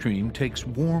Gulf Stream takes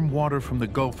warm water from the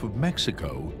Gulf of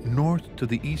Mexico north to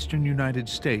the eastern United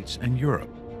States and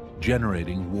Europe,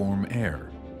 generating warm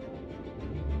air.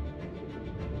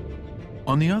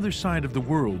 On the other side of the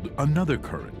world, another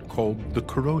current, called the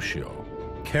Kuroshio,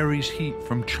 carries heat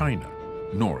from China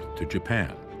north to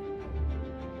Japan.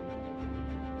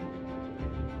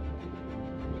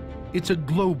 It's a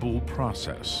global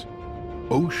process,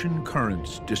 ocean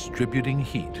currents distributing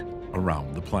heat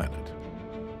around the planet.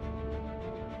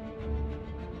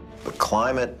 The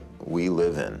climate we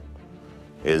live in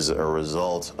is a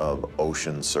result of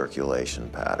ocean circulation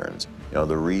patterns. You know,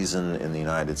 the reason in the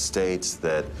United States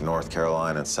that North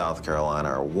Carolina and South Carolina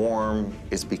are warm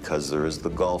is because there is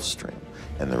the Gulf Stream.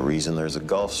 And the reason there's a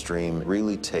Gulf Stream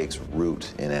really takes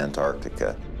root in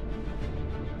Antarctica.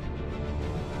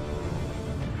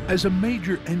 As a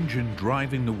major engine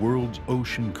driving the world's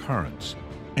ocean currents,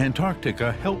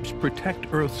 Antarctica helps protect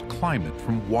Earth's climate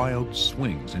from wild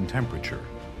swings in temperature.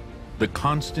 The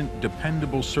constant,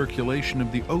 dependable circulation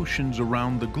of the oceans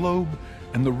around the globe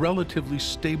and the relatively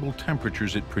stable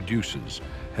temperatures it produces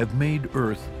have made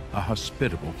Earth a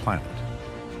hospitable planet.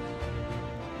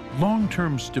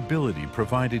 Long-term stability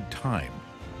provided time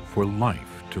for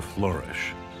life to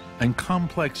flourish and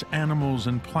complex animals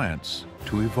and plants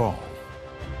to evolve.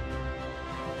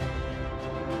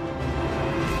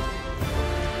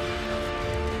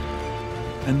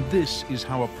 And this is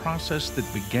how a process that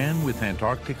began with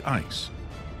Antarctic ice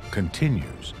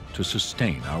continues to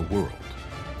sustain our world.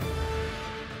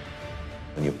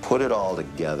 When you put it all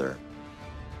together,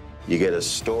 you get a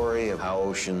story of how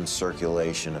ocean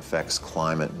circulation affects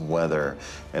climate and weather,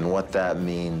 and what that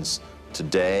means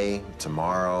today,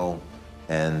 tomorrow,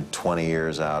 and 20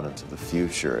 years out into the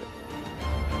future.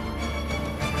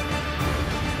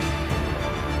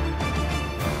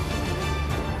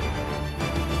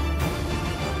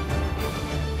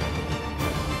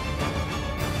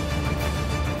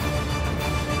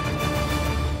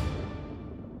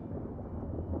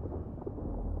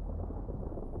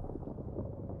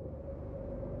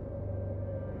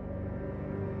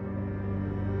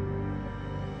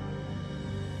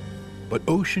 But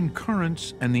ocean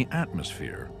currents and the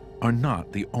atmosphere are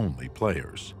not the only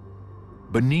players.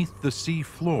 Beneath the sea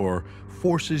floor,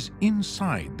 forces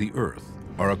inside the Earth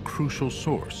are a crucial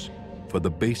source for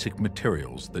the basic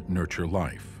materials that nurture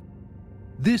life.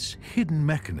 This hidden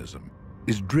mechanism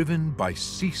is driven by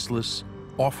ceaseless,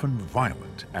 often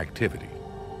violent activity.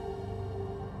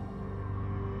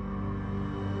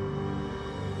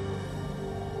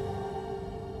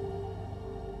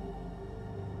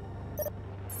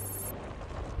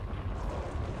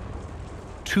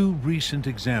 Two recent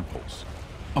examples.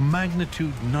 A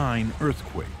magnitude 9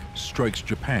 earthquake strikes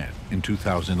Japan in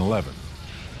 2011.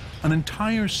 An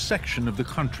entire section of the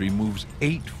country moves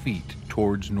 8 feet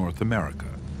towards North America.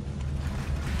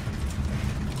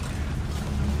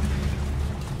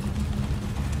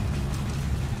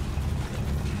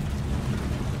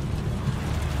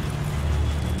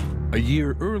 A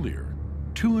year earlier,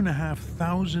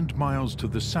 2,500 miles to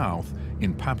the south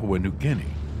in Papua New Guinea,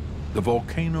 the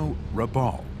volcano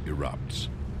Rabaul erupts.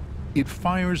 It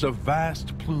fires a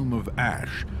vast plume of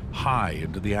ash high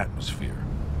into the atmosphere.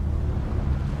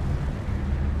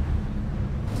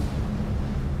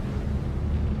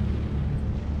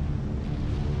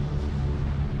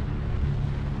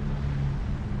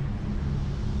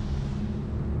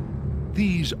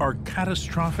 These are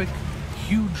catastrophic,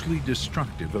 hugely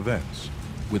destructive events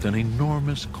with an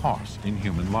enormous cost in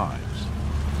human lives.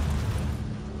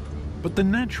 But the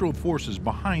natural forces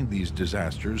behind these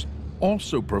disasters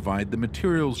also provide the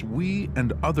materials we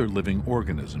and other living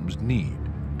organisms need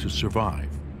to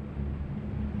survive.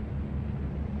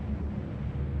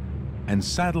 And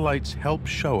satellites help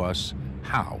show us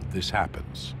how this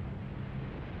happens.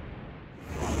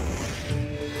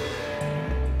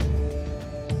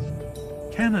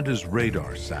 Canada's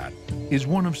RadarSat is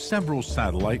one of several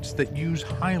satellites that use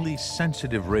highly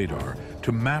sensitive radar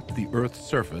to map the Earth's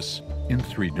surface in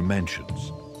 3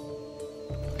 dimensions.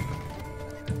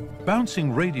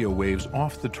 Bouncing radio waves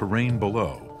off the terrain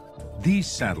below, these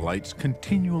satellites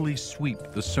continually sweep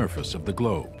the surface of the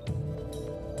globe.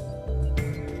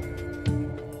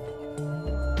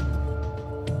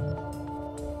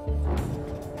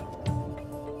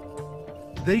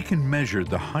 They can measure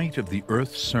the height of the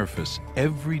Earth's surface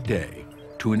every day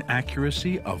to an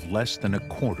accuracy of less than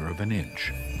 1/4 of an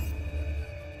inch.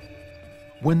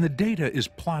 When the data is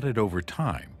plotted over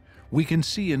time, we can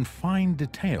see in fine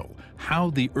detail how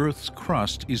the Earth's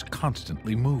crust is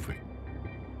constantly moving.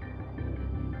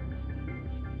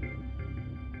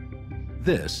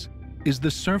 This is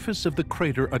the surface of the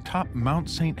crater atop Mount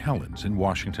St. Helens in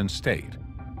Washington State.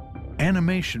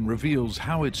 Animation reveals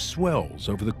how it swells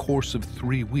over the course of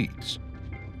 3 weeks,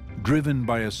 driven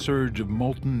by a surge of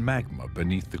molten magma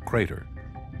beneath the crater.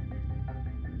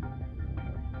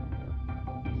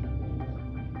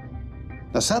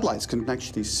 Now, satellites can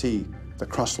actually see the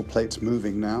crustal plates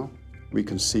moving now. We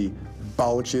can see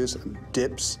bulges and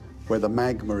dips where the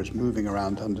magma is moving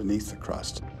around underneath the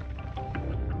crust.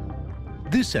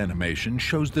 This animation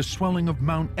shows the swelling of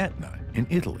Mount Etna in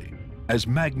Italy as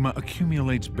magma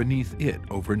accumulates beneath it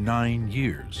over 9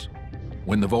 years.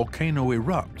 When the volcano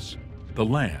erupts, the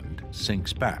land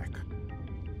sinks back.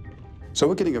 So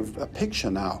we're getting a picture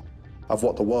now of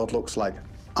what the world looks like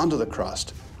under the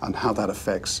crust and how that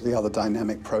affects the other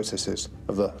dynamic processes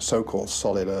of the so-called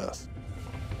solid Earth.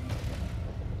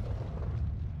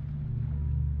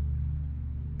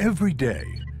 Every day,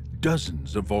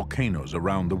 dozens of volcanoes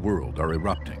around the world are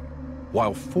erupting,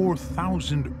 while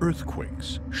 4,000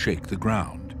 earthquakes shake the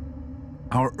ground.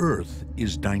 Our Earth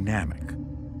is dynamic,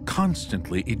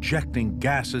 constantly ejecting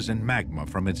gases and magma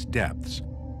from its depths,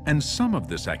 and some of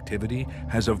this activity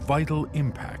has a vital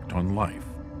impact on life.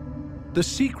 The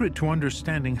secret to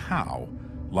understanding how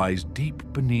lies deep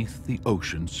beneath the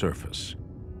ocean surface.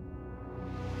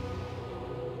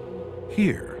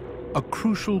 Here, a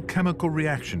crucial chemical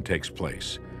reaction takes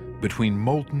place between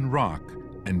molten rock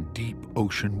and deep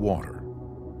ocean water.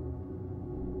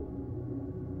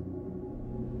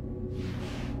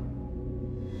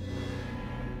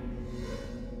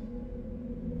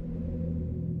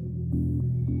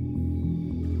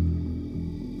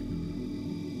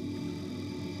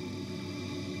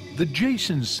 The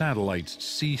JASON satellite's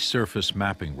sea surface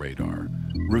mapping radar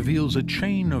reveals a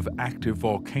chain of active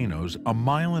volcanoes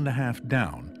 1.5 miles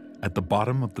down at the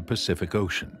bottom of the Pacific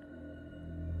Ocean.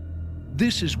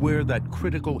 This is where that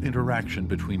critical interaction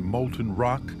between molten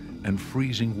rock and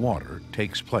freezing water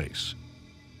takes place.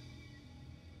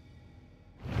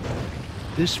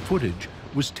 This footage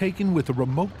was taken with a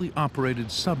remotely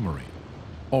operated submarine,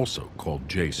 also called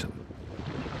JASON.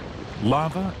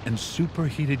 Lava and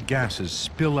superheated gases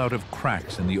spill out of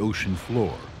cracks in the ocean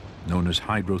floor, known as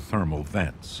hydrothermal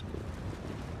vents.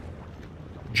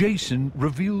 JASON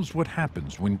reveals what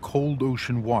happens when cold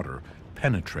ocean water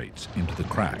penetrates into the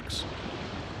cracks.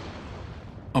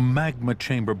 A magma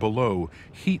chamber below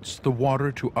heats the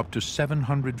water to up to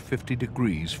 750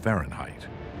 degrees Fahrenheit.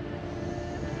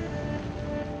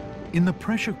 In the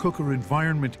pressure cooker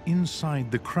environment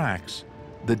inside the cracks,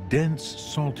 the dense,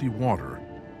 salty water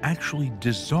actually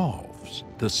dissolves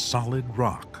the solid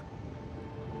rock.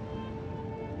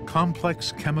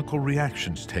 Complex chemical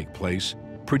reactions take place,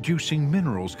 producing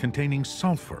minerals containing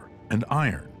sulfur and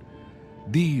iron.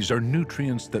 These are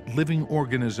nutrients that living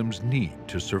organisms need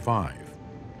to survive.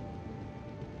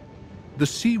 The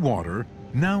seawater,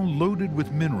 now loaded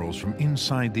with minerals from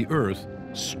inside the Earth,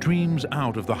 streams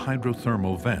out of the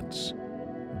hydrothermal vents.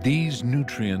 These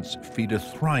nutrients feed a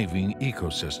thriving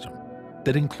ecosystem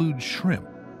that includes shrimp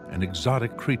and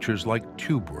exotic creatures like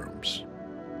tube worms.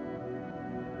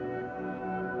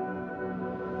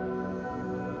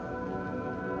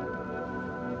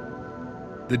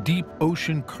 The deep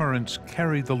ocean currents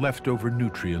carry the leftover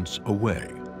nutrients away.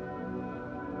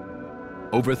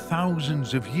 Over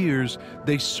thousands of years,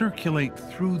 they circulate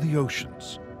through the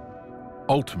oceans,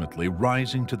 ultimately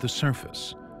rising to the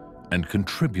surface and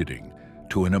contributing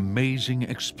to an amazing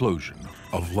explosion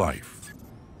of life.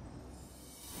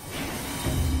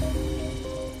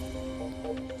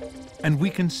 And we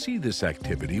can see this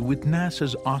activity with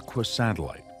NASA's Aqua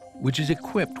satellite, which is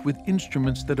equipped with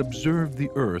instruments that observe the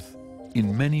Earth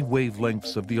in many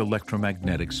wavelengths of the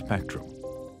electromagnetic spectrum.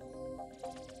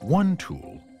 One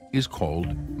tool is called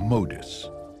MODIS.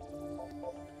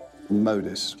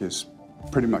 MODIS is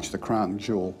pretty much the crown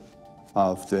jewel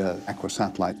of the Aqua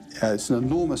satellite. It's an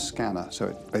enormous scanner, so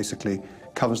it basically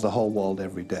covers the whole world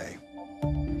every day.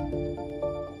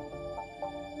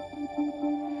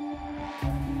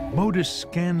 MODIS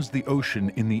scans the ocean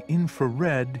in the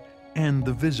infrared and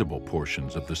the visible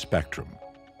portions of the spectrum.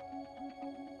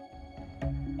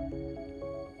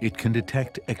 It can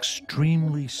detect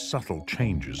extremely subtle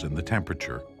changes in the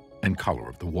temperature and color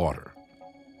of the water.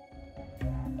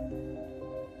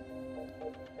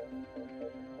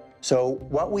 So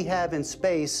what we have in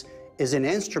space is an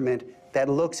instrument that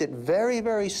looks at very,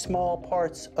 very small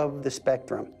parts of the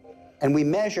spectrum. And we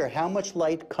measure how much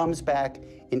light comes back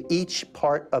in each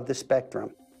part of the spectrum.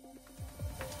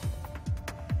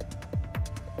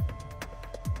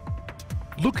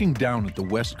 Looking down at the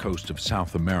west coast of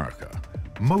South America,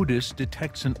 MODIS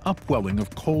detects an upwelling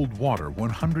of cold water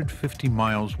 150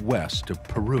 miles west of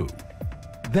Peru.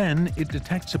 Then it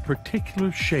detects a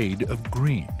particular shade of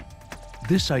green.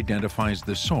 This identifies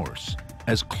the source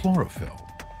as chlorophyll,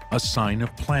 a sign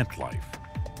of plant life.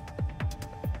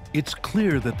 It's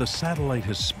clear that the satellite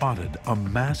has spotted a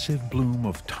massive bloom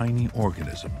of tiny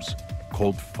organisms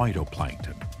called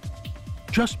phytoplankton.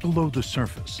 Just below the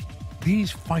surface,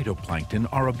 these phytoplankton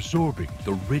are absorbing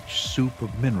the rich soup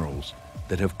of minerals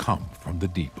that have come from the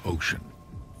deep ocean.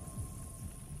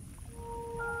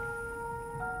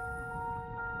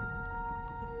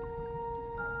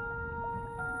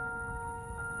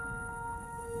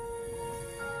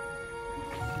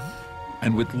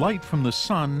 And with light from the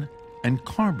sun and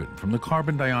carbon from the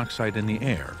carbon dioxide in the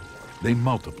air, they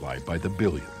multiply by the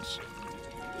billions.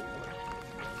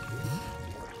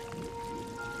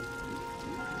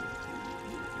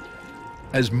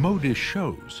 As MODIS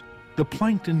shows, the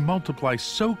plankton multiplies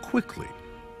so quickly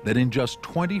that in just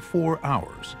 24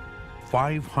 hours,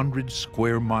 500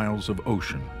 square miles of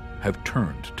ocean have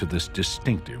turned to this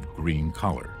distinctive green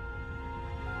color.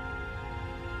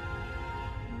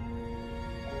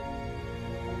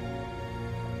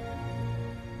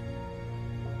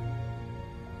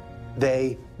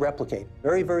 They replicate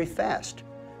very, very fast.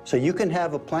 So you can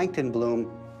have a plankton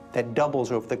bloom that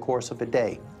doubles over the course of a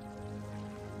day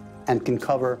and can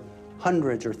cover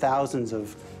hundreds or thousands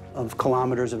of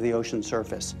kilometers of the ocean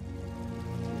surface.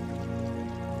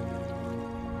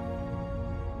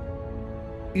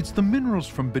 It's the minerals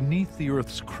from beneath the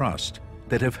Earth's crust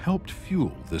that have helped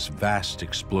fuel this vast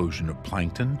explosion of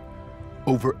plankton,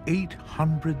 over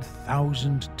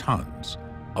 800,000 tons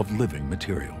of living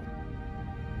material.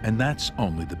 And that's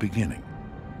only the beginning.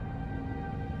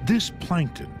 This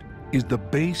plankton is the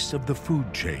base of the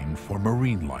food chain for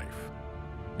marine life.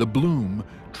 The bloom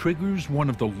triggers one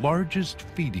of the largest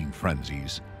feeding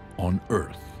frenzies on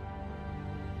Earth.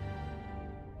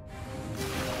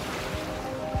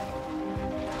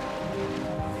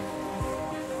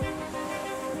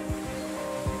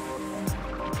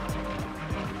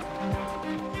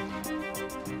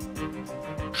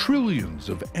 Trillions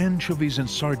of anchovies and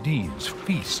sardines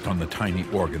feast on the tiny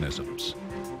organisms.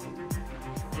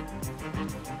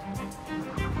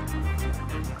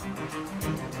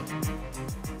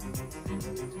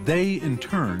 They, in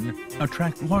turn,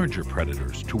 attract larger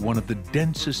predators to one of the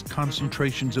densest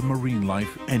concentrations of marine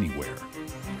life anywhere.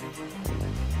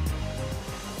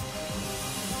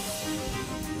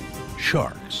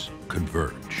 Sharks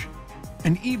converge,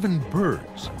 and even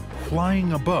birds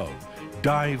flying above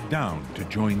dive down to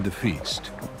join the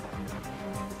feast.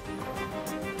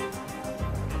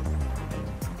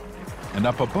 And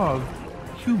up above,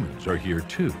 humans are here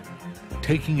too,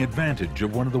 taking advantage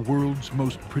of one of the world's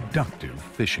most productive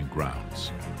fishing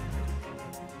grounds.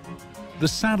 The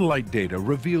satellite data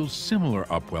reveals similar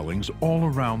upwellings all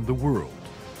around the world,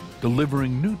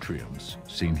 delivering nutrients,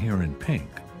 seen here in pink,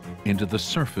 into the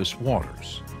surface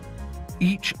waters.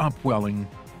 Each upwelling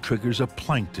triggers a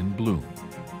plankton bloom.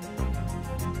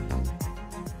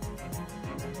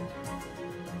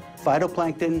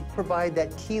 Phytoplankton provide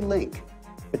that key link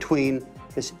between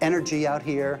this energy out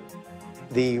here,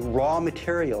 the raw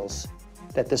materials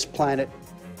that this planet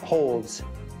holds,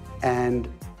 and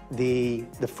the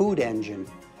food engine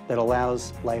that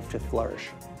allows life to flourish.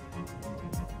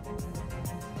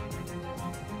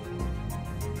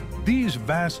 These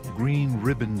vast green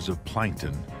ribbons of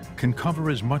plankton can cover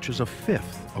as much as a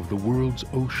fifth of the world's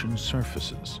ocean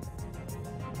surfaces.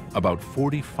 About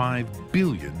 45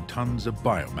 billion tons of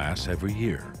biomass every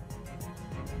year.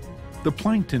 The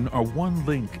plankton are one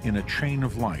link in a chain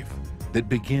of life that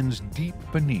begins deep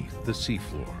beneath the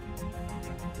seafloor.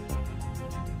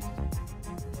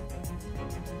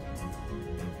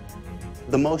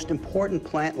 The most important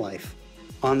plant life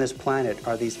on this planet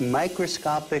are these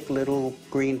microscopic little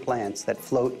green plants that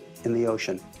float in the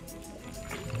ocean.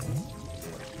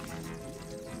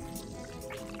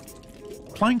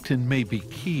 Plankton may be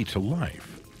key to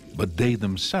life, but they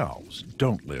themselves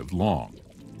don't live long.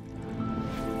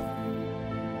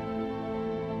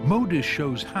 MODIS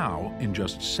shows how, in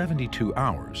just 72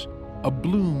 hours, a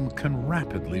bloom can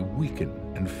rapidly weaken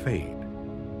and fade.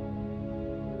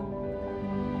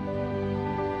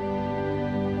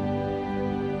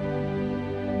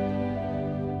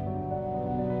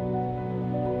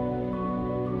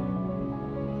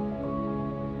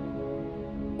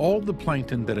 All the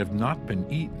plankton that have not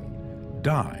been eaten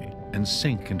die and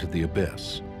sink into the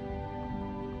abyss.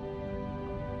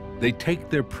 They take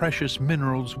their precious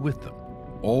minerals with them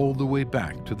all the way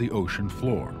back to the ocean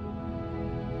floor.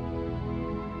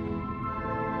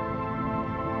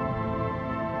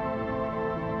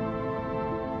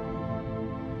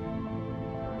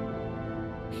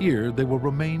 Here they will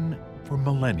remain for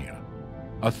millennia,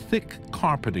 a thick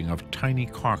carpeting of tiny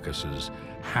carcasses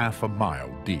half a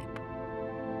mile deep.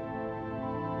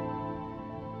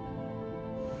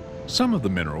 Some of the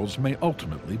minerals may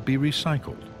ultimately be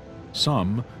recycled.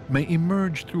 Some may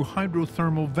emerge through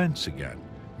hydrothermal vents again,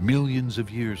 millions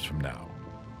of years from now.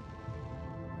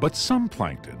 But some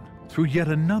plankton, through yet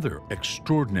another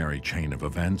extraordinary chain of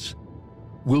events,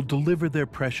 will deliver their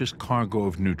precious cargo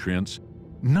of nutrients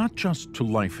not just to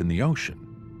life in the ocean,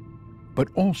 but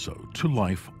also to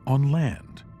life on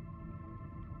land.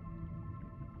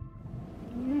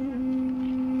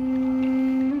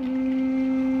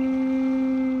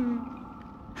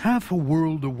 Half a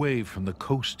world away from the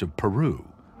coast of Peru,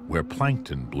 where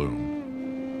plankton bloom,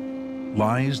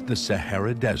 lies the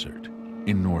Sahara Desert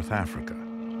in North Africa.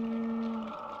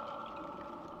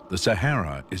 The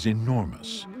Sahara is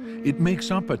enormous. It makes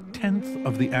up a tenth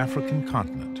of the African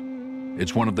continent.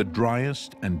 It's one of the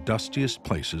driest and dustiest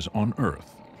places on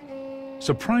Earth.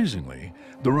 Surprisingly,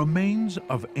 the remains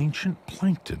of ancient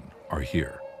plankton are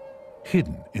here,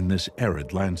 hidden in this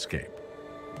arid landscape.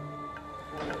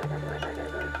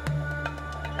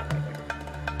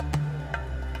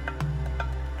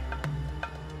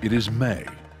 It is May,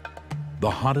 the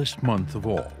hottest month of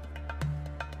all.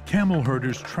 Camel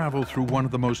herders travel through one of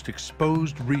the most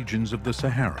exposed regions of the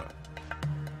Sahara,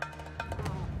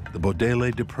 the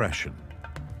Bodele Depression.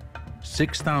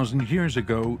 6,000 years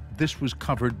ago, this was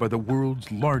covered by the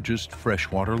world's largest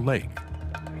freshwater lake.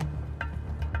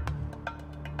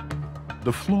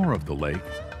 The floor of the lake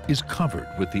is covered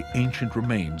with the ancient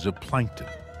remains of plankton,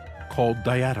 called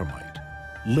diatomite,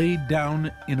 laid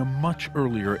down in a much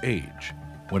earlier age,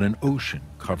 when an ocean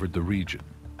covered the region.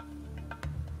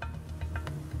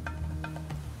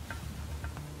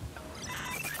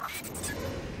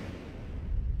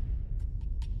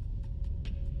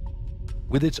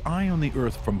 With its eye on the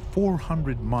Earth from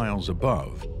 400 miles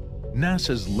above,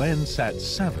 NASA's Landsat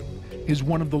 7 is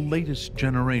one of the latest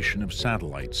generation of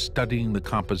satellites studying the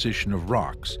composition of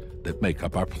rocks that make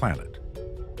up our planet.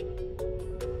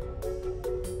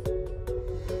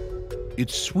 It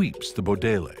sweeps the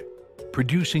Bodele,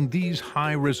 producing these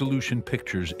high-resolution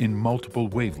pictures in multiple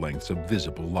wavelengths of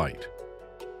visible light.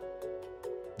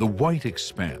 The white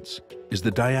expanse is the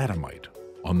diatomite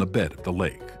on the bed of the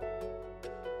lake.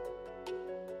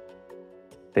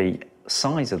 The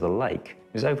size of the lake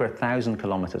is over 1,000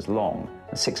 kilometers long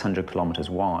and 600 kilometers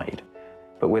wide.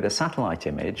 But with a satellite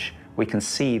image, we can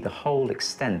see the whole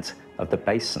extent of the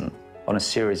basin on a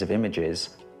series of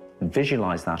images and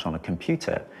visualize that on a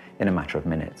computer in a matter of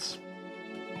minutes.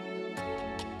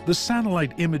 The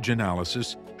satellite image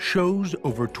analysis shows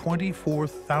over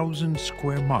 24,000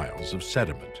 square miles of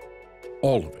sediment,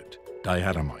 all of it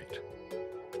diatomite.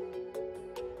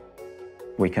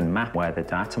 We can map where the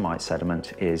diatomite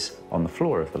sediment is on the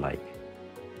floor of the lake.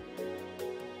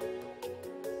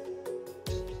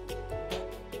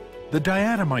 The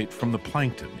diatomite from the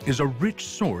plankton is a rich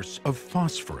source of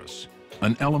phosphorus,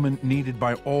 an element needed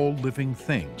by all living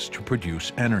things to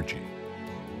produce energy.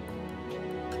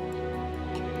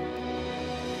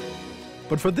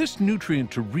 But for this nutrient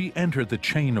to re-enter the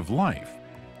chain of life,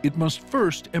 it must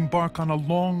first embark on a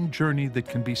long journey that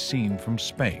can be seen from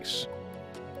space.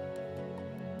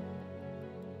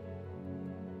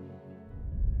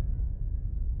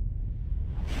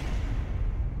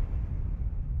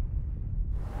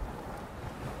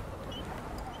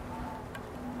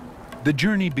 The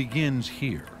journey begins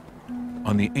here,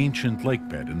 on the ancient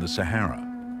lakebed in the Sahara.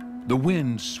 The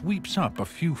wind sweeps up a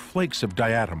few flakes of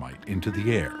diatomite into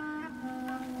the air.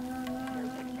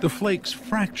 The flakes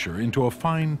fracture into a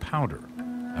fine powder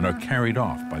and are carried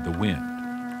off by the wind.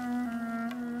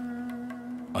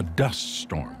 A dust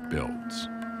storm builds.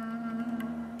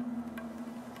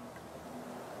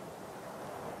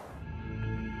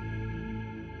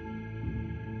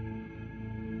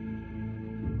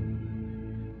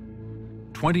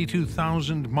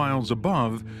 "22,000 miles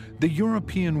above, the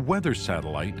European weather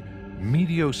satellite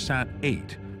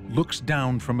Meteosat-8 looks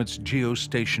down from its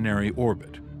geostationary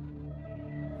orbit.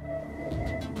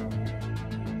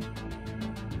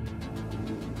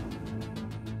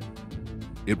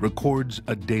 It records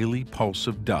a daily pulse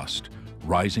of dust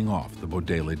rising off the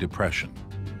Bodele Depression.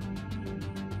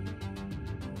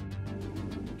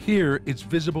 Here, it's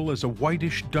visible as a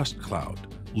whitish dust cloud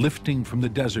lifting from the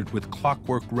desert with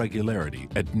clockwork regularity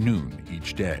at noon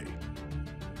each day.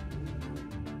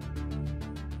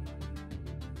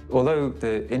 Although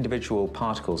the individual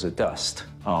particles of dust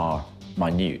are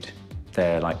minute,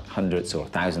 they're like hundredths or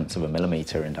thousandths of a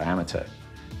millimeter in diameter,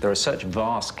 there are such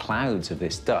vast clouds of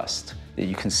this dust that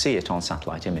you can see it on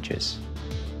satellite images.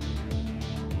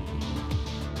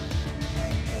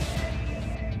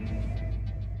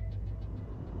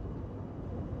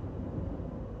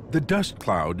 The dust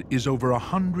cloud is over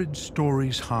 100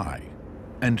 stories high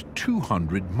and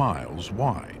 200 miles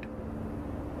wide.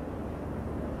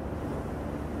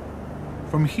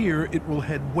 From here, it will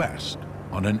head west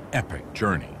on an epic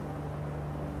journey.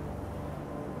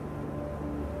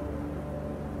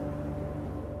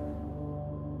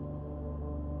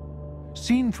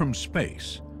 Seen from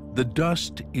space, the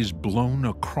dust is blown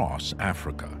across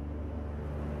Africa.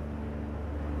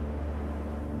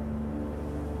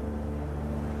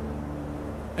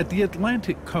 At the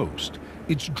Atlantic coast,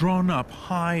 it's drawn up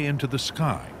high into the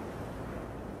sky.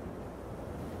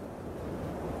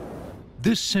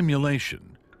 This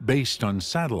simulation, based on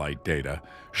satellite data,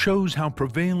 shows how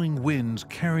prevailing winds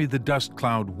carry the dust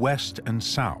cloud west and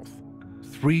south,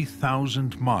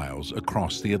 3,000 miles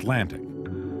across the Atlantic.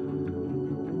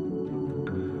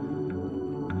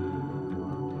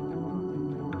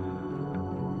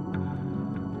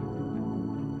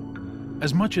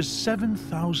 As much as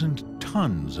 7,000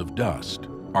 tons of dust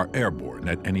are airborne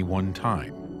at any one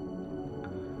time.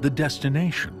 The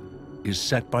destination is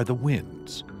set by the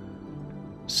winds,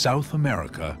 South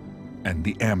America and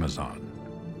the Amazon.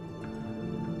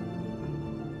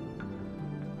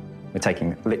 We're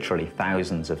taking literally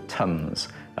thousands of tons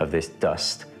of this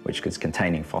dust, which is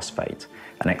containing phosphate,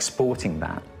 and exporting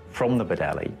that from the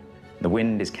Bodele. The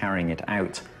wind is carrying it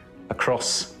out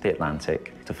across the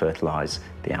Atlantic to fertilize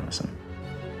the Amazon.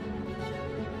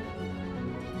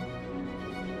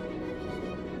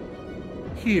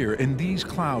 Here, in these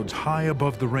clouds high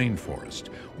above the rainforest,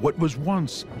 what was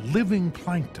once living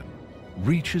plankton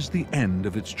reaches the end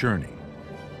of its journey.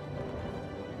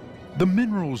 The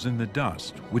minerals in the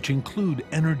dust, which include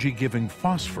energy-giving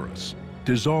phosphorus,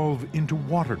 dissolve into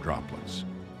water droplets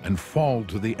and fall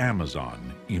to the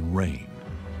Amazon in rain.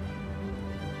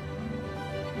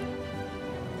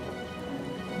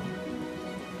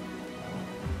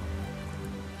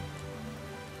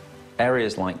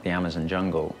 Areas like the Amazon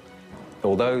jungle,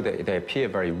 although they appear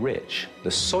very rich, the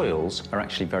soils are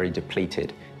actually very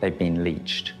depleted. They've been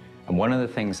leached. And one of the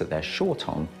things that they're short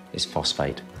on is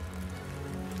phosphate.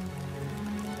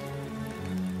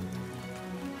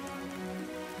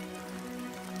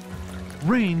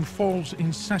 Rain falls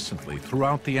incessantly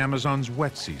throughout the Amazon's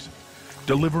wet season,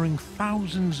 delivering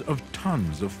thousands of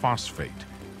tons of phosphate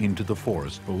into the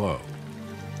forest below.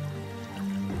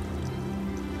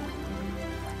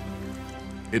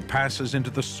 It passes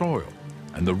into the soil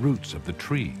and the roots of the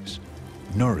trees,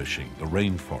 nourishing the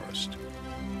rainforest.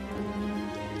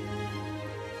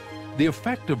 The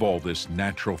effect of all this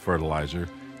natural fertilizer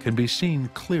can be seen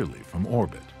clearly from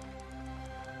orbit.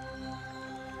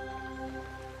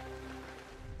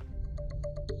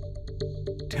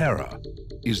 Terra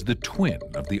is the twin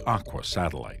of the Aqua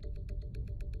satellite.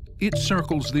 It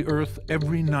circles the Earth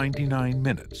every 99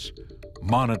 minutes,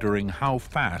 monitoring how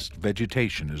fast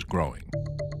vegetation is growing.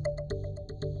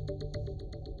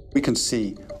 We can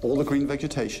see all the green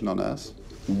vegetation on Earth,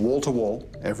 wall to wall,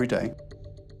 every day,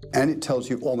 and it tells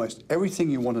you almost everything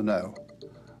you want to know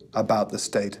about the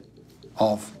state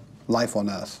of life on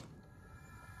Earth.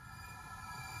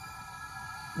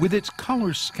 With its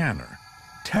color scanner,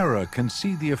 Terra can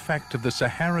see the effect of the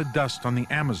Sahara dust on the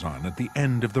Amazon at the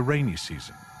end of the rainy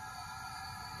season.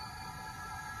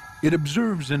 It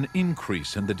observes an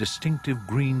increase in the distinctive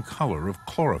green color of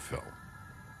chlorophyll.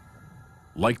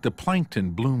 Like the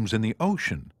plankton blooms in the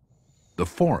ocean, the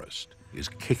forest is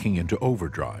kicking into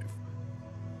overdrive.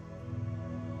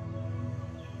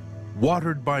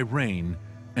 Watered by rain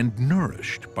and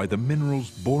nourished by the minerals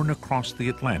borne across the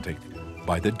Atlantic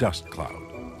by the dust cloud.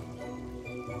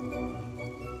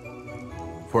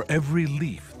 For every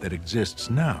leaf that exists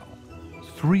now,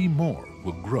 3 more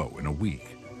will grow in a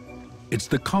week. It's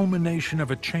the culmination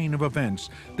of a chain of events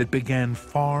that began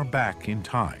far back in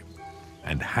time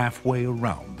and halfway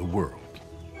around the world.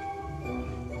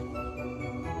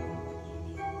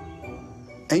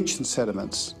 Ancient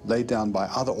sediments laid down by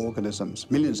other organisms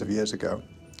millions of years ago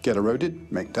get eroded,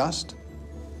 make dust.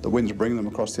 The winds bring them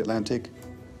across the Atlantic,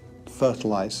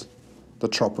 fertilize the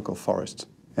tropical forest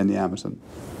in the Amazon.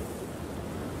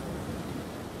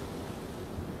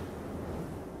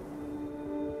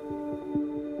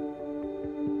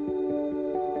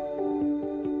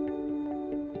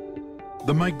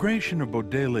 The migration of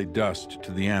Bodele dust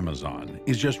to the Amazon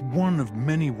is just one of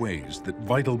many ways that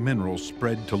vital minerals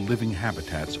spread to living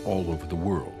habitats all over the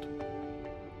world.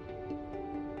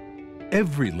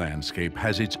 Every landscape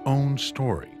has its own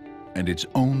story and its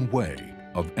own way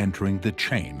of entering the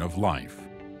chain of life.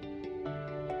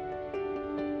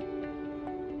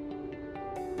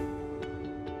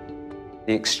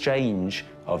 The exchange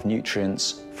of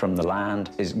nutrients from the land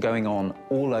is going on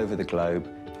all over the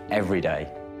globe every day.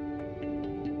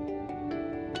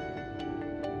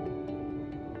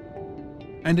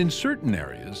 And in certain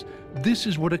areas, this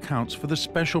is what accounts for the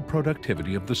special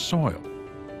productivity of the soil.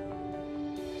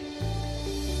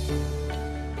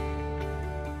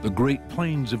 The Great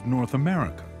Plains of North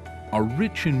America are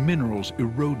rich in minerals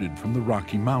eroded from the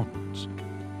Rocky Mountains.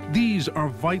 These are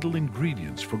vital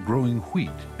ingredients for growing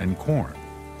wheat and corn.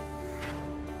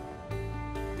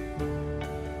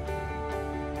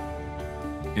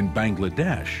 In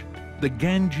Bangladesh, the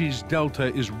Ganges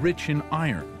Delta is rich in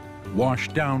iron,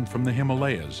 washed down from the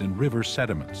Himalayas in river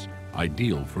sediments,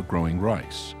 ideal for growing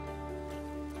rice.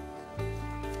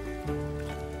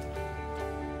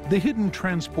 The hidden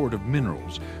transport of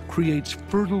minerals creates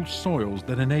fertile soils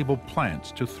that enable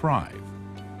plants to thrive.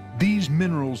 These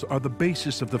minerals are the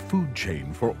basis of the food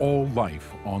chain for all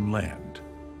life on land,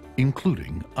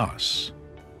 including us.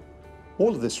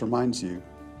 All of this reminds you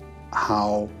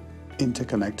how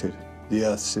interconnected the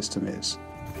Earth system is.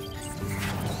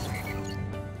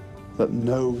 That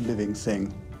no living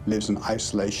thing lives in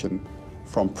isolation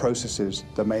from processes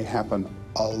that may happen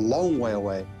a long way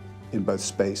away in both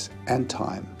space and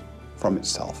time from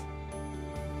itself.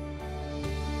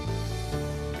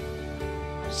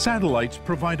 Satellites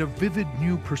provide a vivid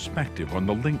new perspective on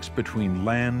the links between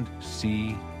land,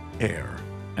 sea, air,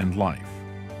 and life.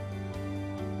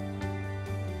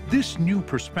 This new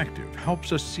perspective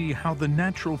helps us see how the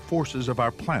natural forces of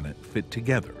our planet fit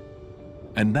together.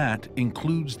 And that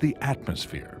includes the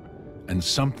atmosphere and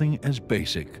something as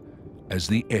basic as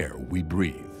the air we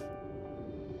breathe.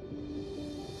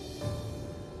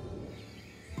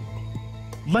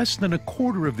 Less than a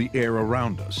quarter of the air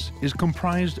around us is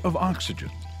comprised of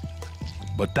oxygen,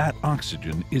 but that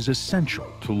oxygen is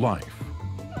essential to life.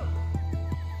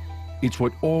 It's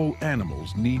what all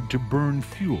animals need to burn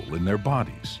fuel in their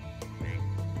bodies.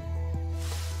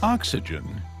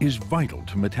 Oxygen is vital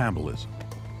to metabolism.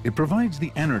 It provides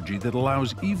the energy that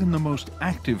allows even the most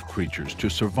active creatures to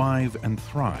survive and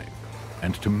thrive,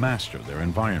 and to master their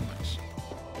environments.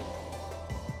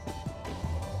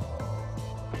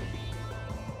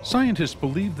 Scientists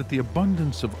believe that the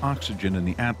abundance of oxygen in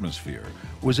the atmosphere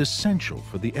was essential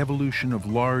for the evolution of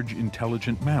large,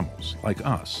 intelligent mammals like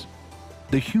us.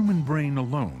 The human brain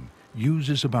alone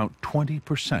uses about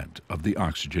 20% of the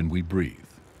oxygen we breathe.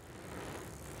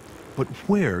 But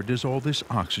where does all this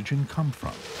oxygen come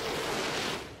from?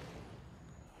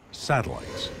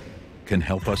 Satellites can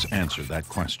help us answer that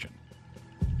question.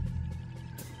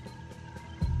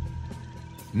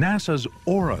 NASA's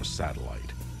Aura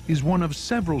satellite is one of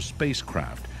several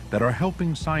spacecraft that are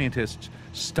helping scientists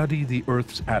study the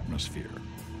Earth's atmosphere.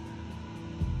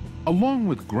 Along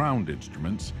with ground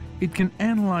instruments, it can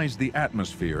analyze the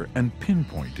atmosphere and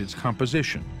pinpoint its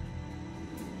composition.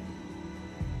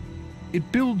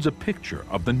 It builds a picture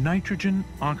of the nitrogen,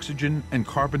 oxygen, and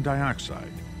carbon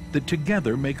dioxide that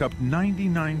together make up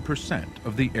 99%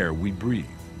 of the air we breathe.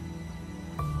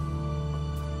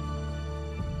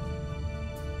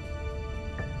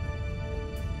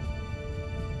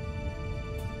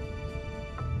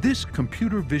 This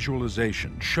computer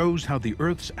visualization shows how the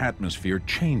Earth's atmosphere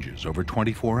changes over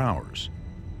 24 hours.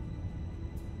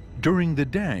 During the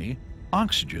day,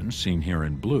 oxygen, seen here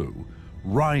in blue,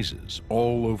 rises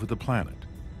all over the planet.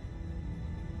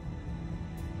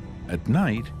 At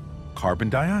night, carbon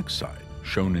dioxide,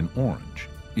 shown in orange,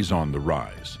 is on the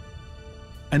rise.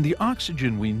 And the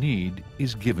oxygen we need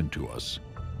is given to us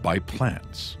by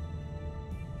plants.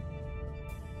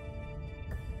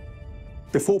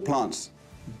 Before plants,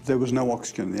 there was no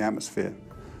oxygen in the atmosphere.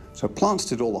 So plants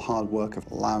did all the hard work of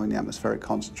allowing the atmospheric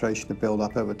concentration to build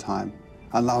up over time,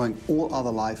 allowing all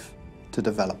other life to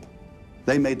develop.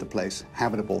 They made the place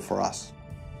habitable for us.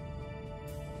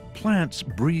 Plants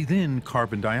breathe in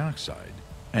carbon dioxide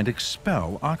and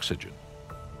expel oxygen.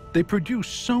 They produce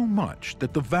so much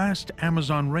that the vast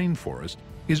Amazon rainforest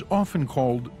is often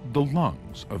called the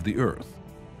lungs of the Earth.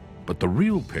 But the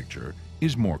real picture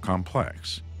is more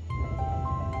complex.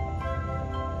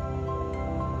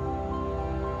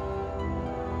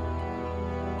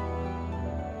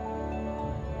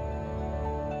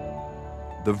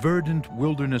 The verdant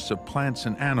wilderness of plants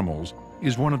and animals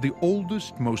is one of the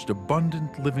oldest, most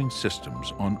abundant living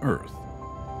systems on Earth.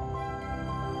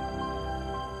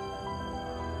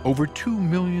 Over 2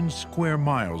 million square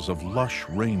miles of lush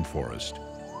rainforest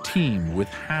teem with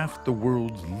half the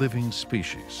world's living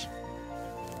species.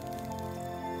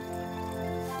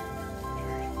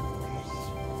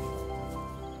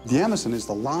 The Amazon is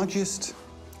the largest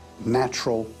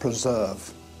natural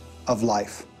preserve of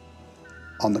life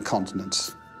on the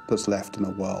continents that's left in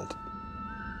the world.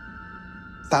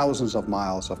 Thousands of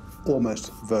miles of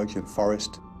almost virgin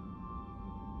forest,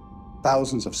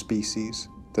 thousands of species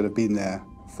that have been there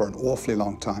for an awfully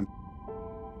long time.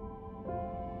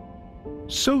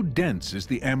 So dense is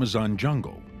the Amazon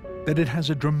jungle that it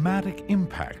has a dramatic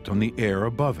impact on the air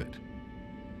above it.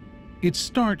 It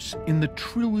starts in the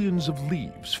trillions of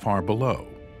leaves far below.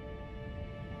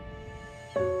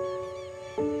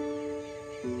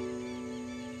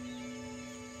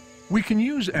 We can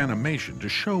use animation to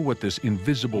show what this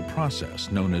invisible process,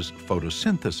 known as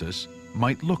photosynthesis,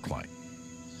 might look like.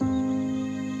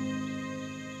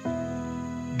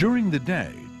 During the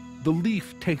day, the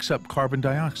leaf takes up carbon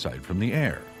dioxide from the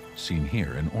air, seen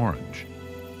here in orange.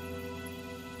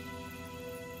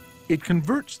 It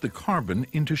converts the carbon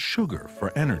into sugar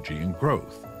for energy and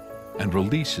growth, and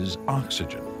releases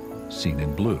oxygen, seen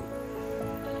in blue.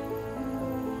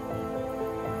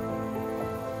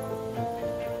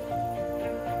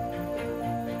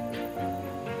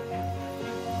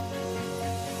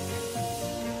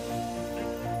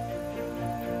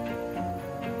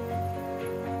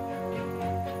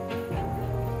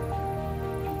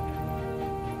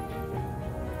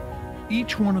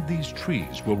 Each one of these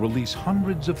trees will release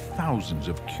hundreds of thousands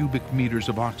of cubic meters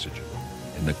of oxygen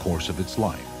in the course of its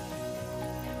life.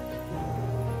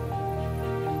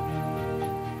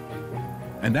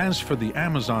 And as for the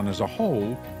Amazon as a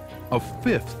whole,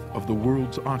 1/5 of the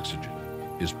world's oxygen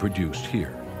is produced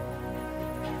here.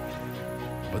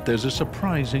 But there's a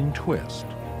surprising twist.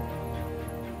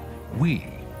 We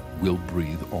will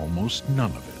breathe almost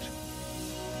none of it.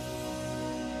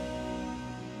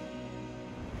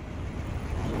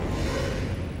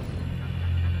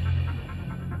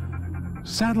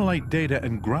 Satellite data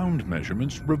and ground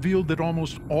measurements revealed that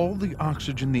almost all the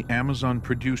oxygen the Amazon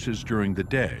produces during the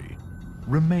day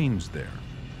remains there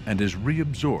and is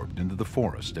reabsorbed into the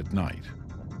forest at night.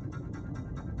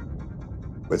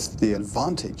 With the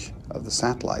advantage of the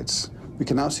satellites, we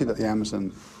can now see that the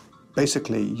Amazon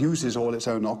basically uses all its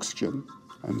own oxygen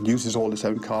and uses all its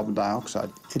own carbon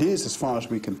dioxide. It is, as far as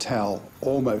we can tell,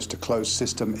 almost a closed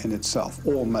system in itself,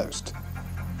 almost.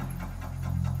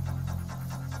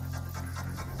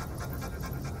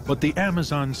 But the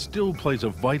Amazon still plays a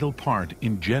vital part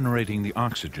in generating the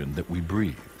oxygen that we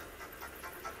breathe.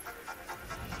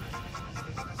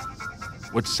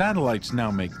 What satellites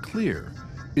now make clear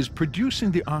is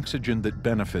producing the oxygen that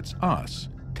benefits us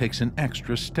takes an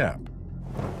extra step.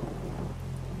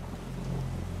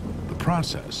 The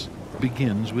process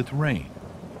begins with rain,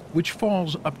 which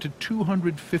falls up to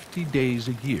 250 days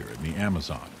a year in the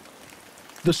Amazon.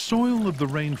 The soil of the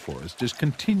rainforest is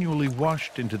continually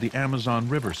washed into the Amazon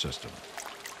River system,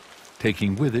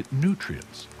 taking with it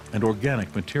nutrients and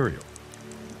organic material.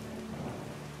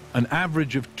 An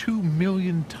average of 2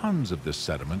 million tons of this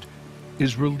sediment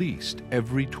is released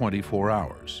every 24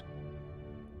 hours.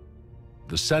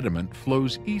 The sediment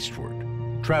flows eastward,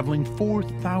 traveling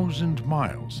 4,000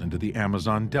 miles into the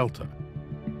Amazon Delta.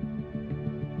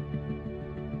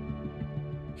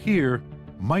 Here,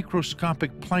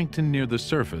 microscopic plankton near the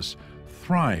surface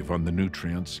thrive on the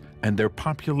nutrients and their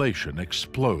population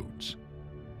explodes.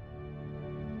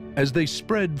 As they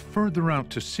spread further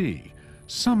out to sea,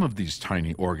 some of these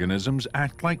tiny organisms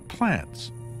act like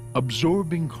plants,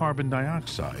 absorbing carbon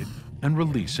dioxide and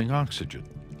releasing oxygen.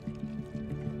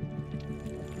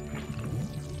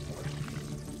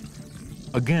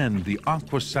 Again, the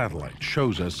Aqua satellite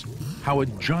shows us how a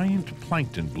giant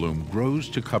plankton bloom grows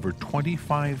to cover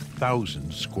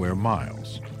 25,000 square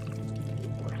miles.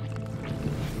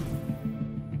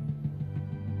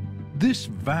 This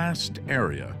vast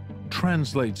area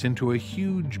translates into a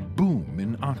huge boom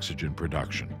in oxygen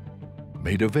production,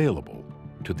 made available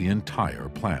to the entire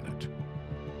planet.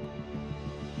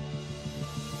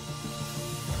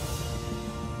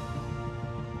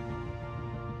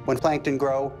 When plankton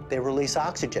grow, they release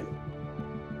oxygen.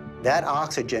 That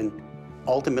oxygen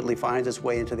ultimately finds its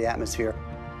way into the atmosphere.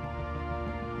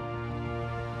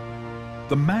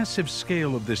 The massive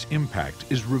scale of this impact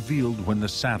is revealed when the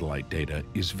satellite data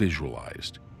is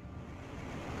visualized.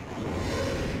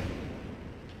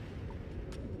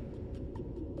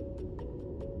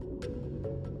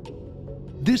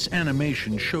 This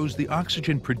animation shows the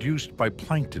oxygen produced by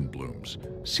plankton blooms,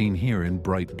 seen here in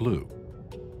bright blue.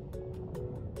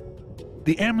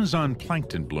 The Amazon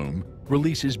plankton bloom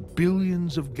releases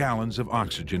billions of gallons of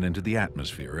oxygen into the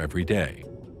atmosphere every day.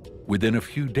 Within a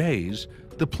few days,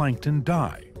 the plankton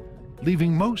die,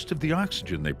 leaving most of the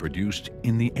oxygen they produced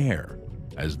in the air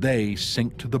as they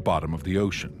sink to the bottom of the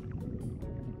ocean.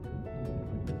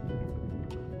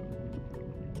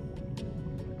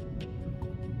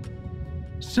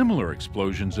 Similar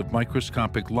explosions of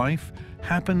microscopic life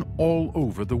happen all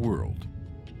over the world.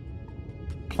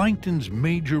 Plankton's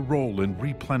major role in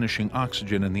replenishing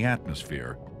oxygen in the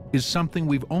atmosphere is something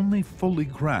we've only fully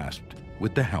grasped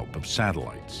with the help of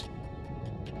satellites.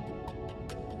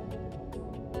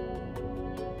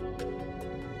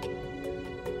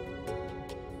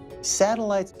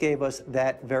 Satellites gave us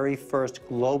that very first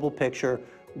global picture,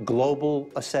 global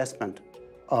assessment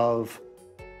of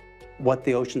what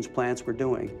the ocean's plants were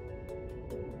doing.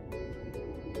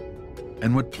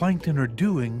 And what plankton are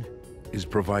doing is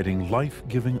providing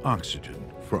life-giving oxygen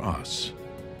for us.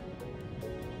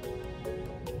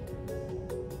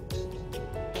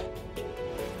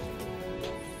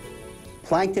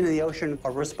 Plankton in the ocean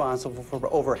are responsible for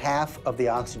over half of the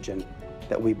oxygen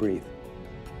that we breathe.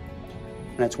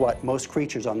 And that's what most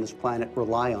creatures on this planet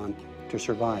rely on to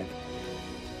survive.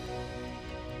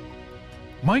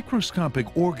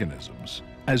 Microscopic organisms,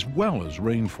 as well as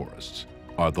rainforests,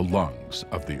 are the lungs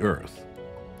of the Earth.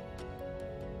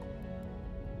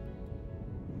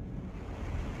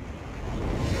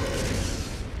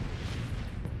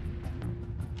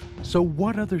 So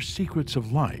what other secrets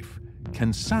of life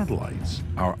can satellites,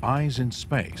 our eyes in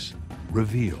space,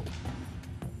 reveal?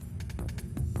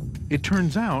 It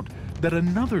turns out that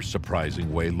another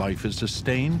surprising way life is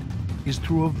sustained is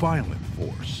through a violent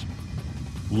force,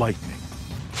 lightning.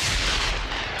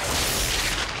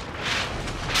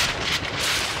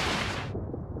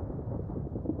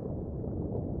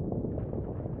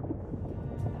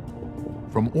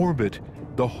 From orbit,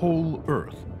 the whole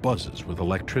Earth buzzes with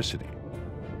electricity.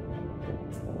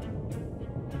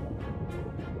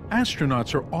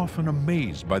 Astronauts are often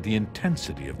amazed by the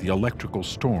intensity of the electrical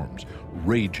storms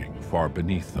raging far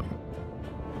beneath them.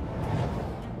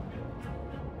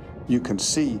 You can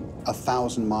see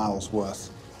 1,000 miles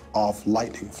worth of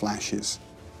lightning flashes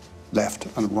left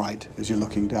and right as you're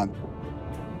looking down.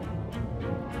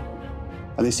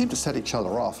 And they seem to set each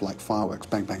other off like fireworks,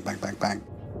 bang, bang, bang, bang, bang.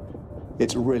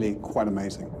 It's really quite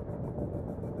amazing.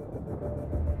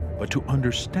 But to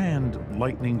understand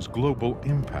lightning's global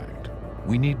impact,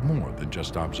 we need more than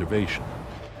just observation.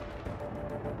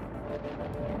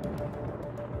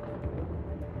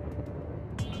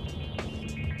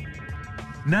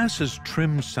 NASA's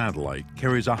TRIM satellite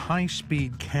carries a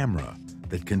high-speed camera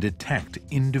that can detect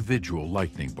individual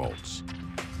lightning bolts.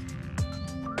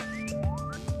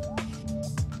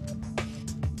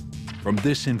 From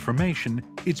this information,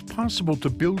 it's possible to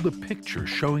build a picture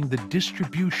showing the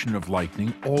distribution of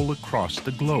lightning all across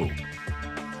the globe.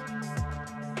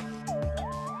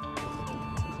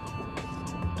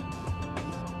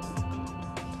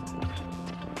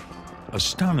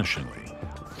 Astonishingly,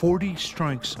 40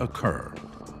 strikes occur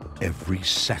every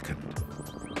second.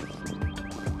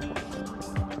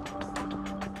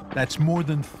 That's more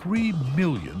than 3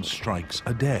 million strikes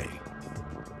a day.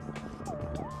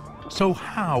 So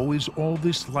how is all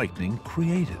this lightning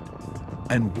created?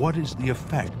 And what is the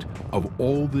effect of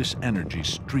all this energy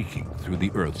streaking through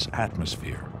the Earth's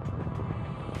atmosphere?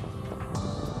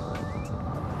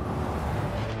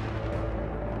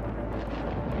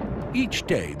 Each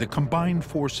day, the combined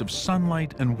force of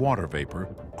sunlight and water vapor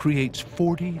creates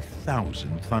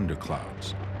 40,000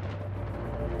 thunderclouds.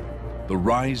 The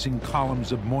rising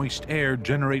columns of moist air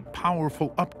generate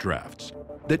powerful updrafts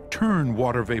that turn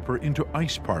water vapor into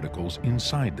ice particles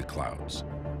inside the clouds.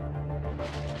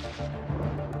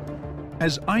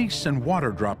 As ice and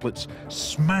water droplets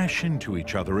smash into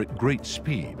each other at great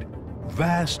speed,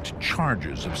 vast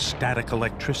charges of static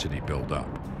electricity build up.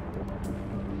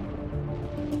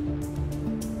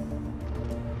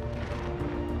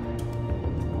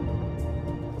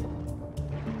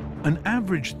 An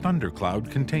average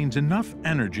thundercloud contains enough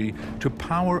energy to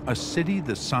power a city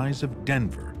the size of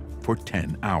Denver for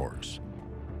 10 hours.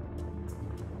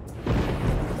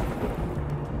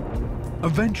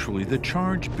 Eventually, the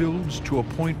charge builds to a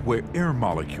point where air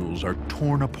molecules are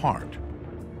torn apart,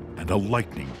 and a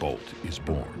lightning bolt is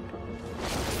born.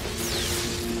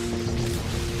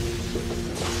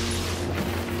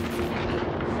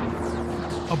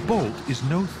 A bolt is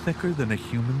no thicker than a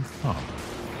human thumb,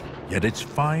 yet it's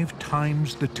 5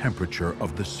 times the temperature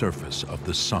of the surface of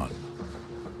the sun.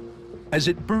 As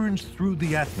it burns through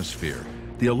the atmosphere,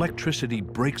 the electricity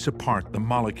breaks apart the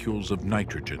molecules of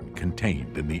nitrogen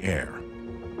contained in the air.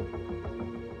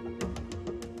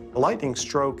 A lightning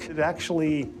stroke, it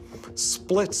actually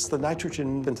splits the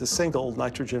nitrogen into single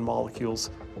nitrogen molecules.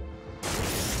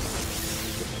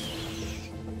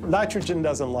 Nitrogen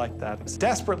doesn't like that. It's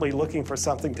desperately looking for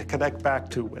something to connect back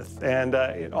to with, and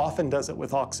it often does it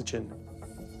with oxygen.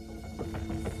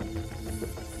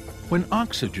 When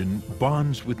oxygen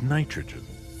bonds with nitrogen,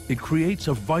 it creates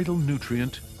a vital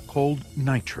nutrient called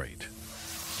nitrate.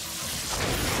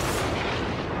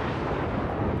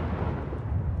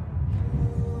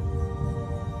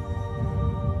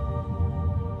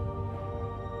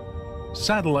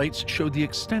 Satellites show the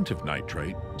extent of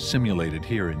nitrate, simulated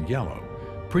here in yellow,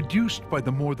 produced by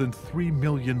the more than 3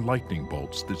 million lightning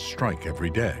bolts that strike every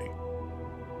day.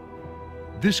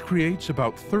 This creates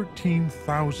about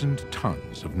 13,000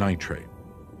 tons of nitrate.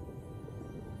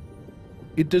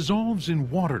 It dissolves in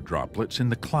water droplets in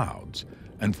the clouds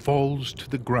and falls to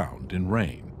the ground in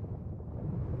rain.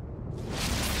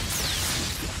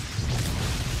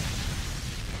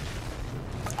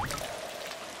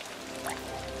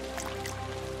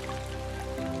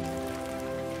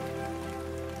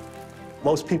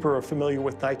 Most people are familiar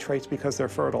with nitrates because they're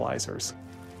fertilizers.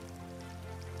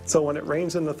 So when it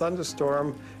rains in the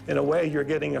thunderstorm, in a way, you're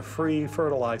getting a free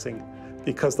fertilizing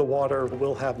because the water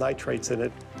will have nitrates in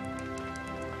it.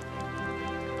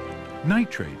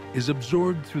 Nitrate is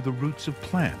absorbed through the roots of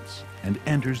plants and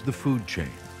enters the food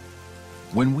chain.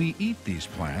 When we eat these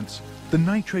plants, the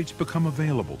nitrates become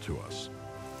available to us.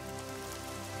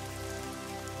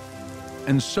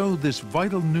 And so this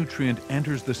vital nutrient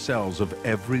enters the cells of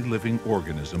every living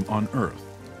organism on Earth,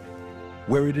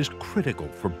 where it is critical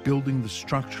for building the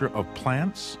structure of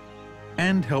plants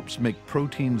and helps make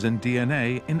proteins and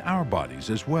DNA in our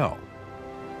bodies as well.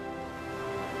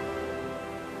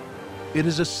 It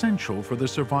is essential for the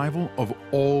survival of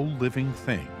all living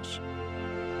things.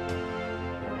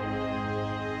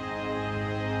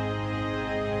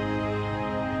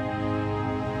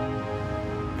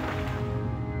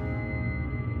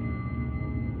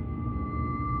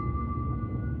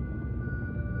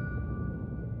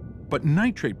 But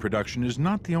nitrate production is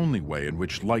not the only way in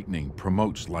which lightning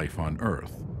promotes life on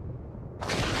Earth.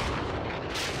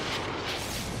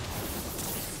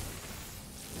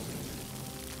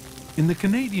 In the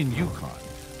Canadian Yukon,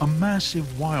 a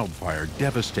massive wildfire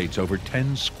devastates over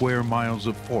 10 square miles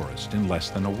of forest in less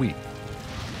than a week.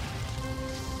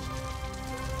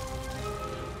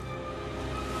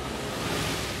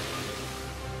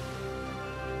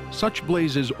 Such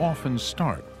blazes often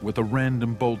start with a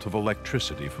random bolt of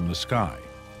electricity from the sky.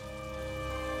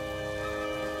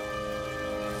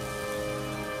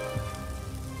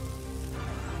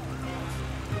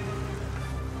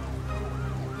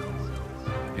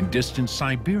 In distant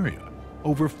Siberia,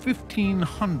 over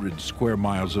 1,500 square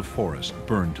miles of forest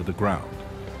burned to the ground,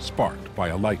 sparked by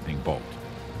a lightning bolt.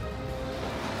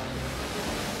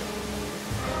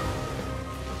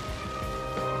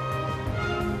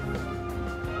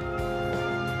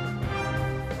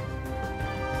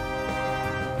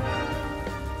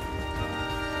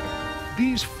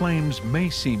 These flames may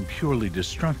seem purely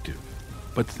destructive,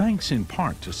 but thanks in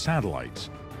part to satellites,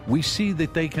 we see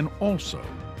that they can also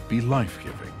be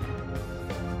life-giving.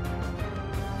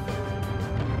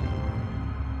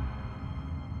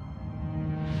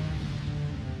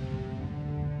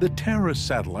 The Terra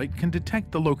satellite can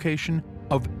detect the location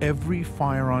of every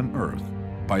fire on Earth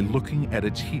by looking at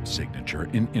its heat signature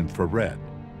in infrared.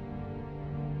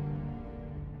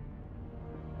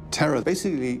 Terra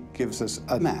basically gives us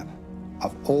a map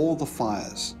of all the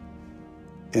fires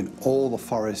in all the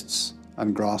forests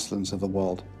and grasslands of the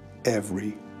world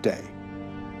every day.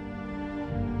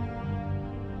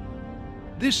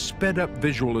 This sped-up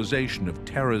visualization of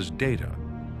Terra's data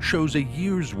shows a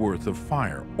year's worth of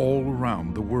fire all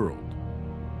around the world.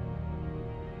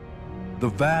 The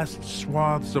vast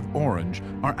swaths of orange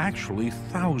are actually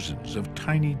thousands of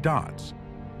tiny dots.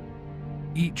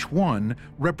 Each one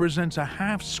represents a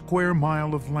half square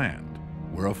mile of land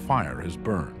where a fire has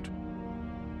burned.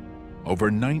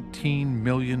 Over 19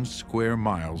 million square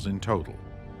miles in total.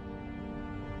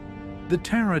 The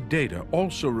Terra data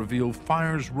also reveal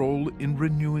fire's role in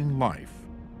renewing life.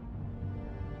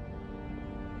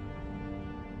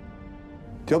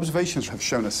 The observations have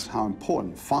shown us how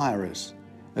important fire is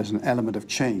as an element of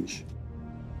change.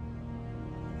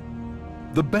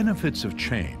 The benefits of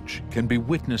change can be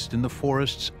witnessed in the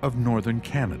forests of northern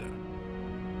Canada.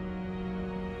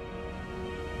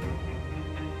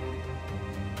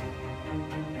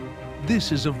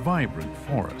 This is a vibrant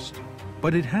forest,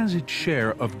 but it has its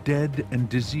share of dead and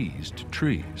diseased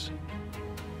trees.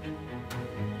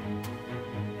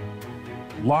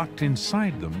 Locked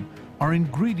inside them are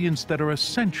ingredients that are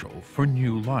essential for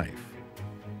new life.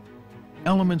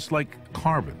 Elements like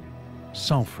carbon,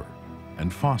 sulfur,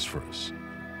 and phosphorus.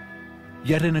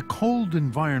 Yet in a cold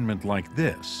environment like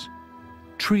this,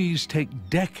 trees take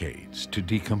decades to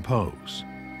decompose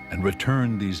and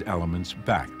return these elements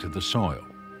back to the soil.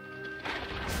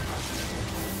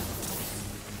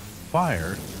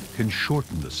 Fire can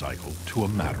shorten the cycle to a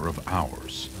matter of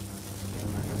hours.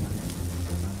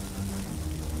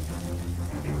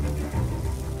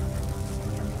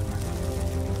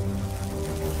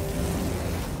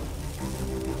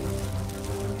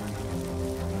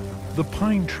 The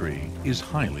pine tree is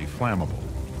highly flammable.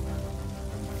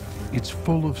 It's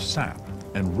full of sap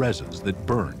and resins that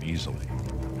burn easily.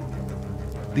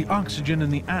 The oxygen in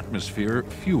the atmosphere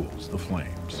fuels the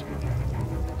flames.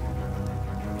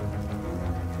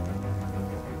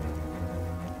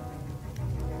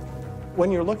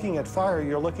 When you're looking at fire,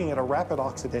 you're looking at a rapid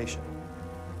oxidation.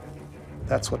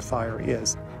 That's what fire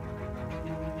is.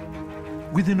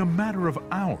 Within a matter of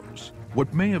hours,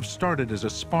 what may have started as a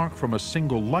spark from a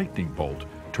single lightning bolt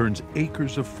turns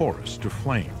acres of forest to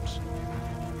flames.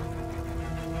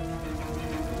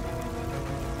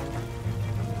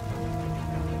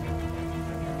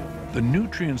 The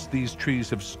nutrients these trees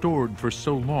have stored for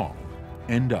so long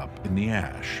end up in the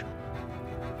ash.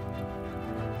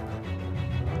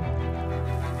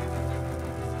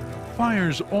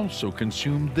 Fires also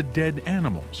consumed the dead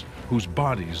animals whose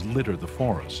bodies litter the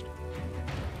forest,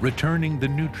 returning the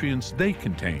nutrients they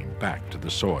contain back to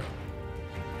the soil.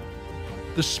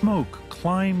 The smoke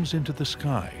climbs into the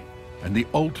sky, and the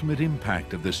ultimate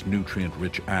impact of this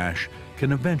nutrient-rich ash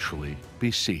can eventually be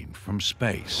seen from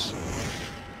space.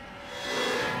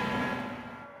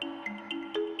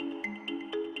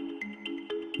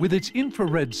 With its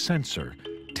infrared sensor,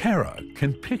 Terra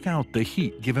can pick out the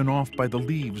heat given off by the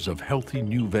leaves of healthy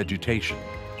new vegetation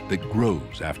that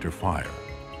grows after fire.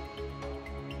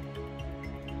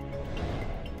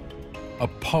 A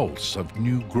pulse of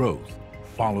new growth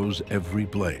follows every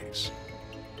blaze.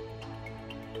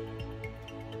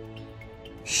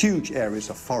 Huge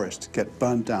areas of forest get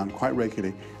burned down quite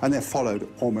regularly, and they're followed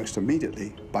almost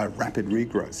immediately by rapid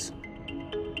regrowth.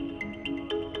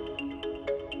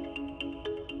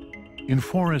 In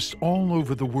forests all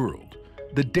over the world,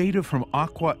 the data from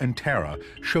Aqua and Terra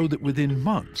show that within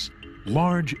months,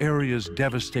 large areas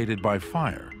devastated by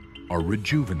fire are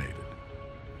rejuvenated.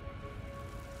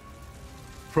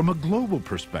 From a global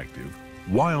perspective,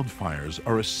 wildfires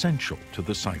are essential to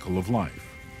the cycle of life.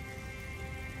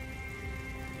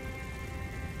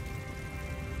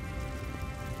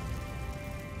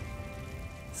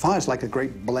 Fire is like a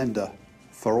great blender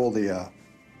for all the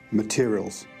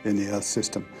materials in the Earth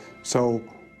system. So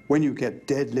when you get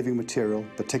dead living material,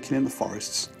 particularly in the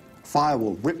forests, fire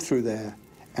will rip through there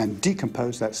and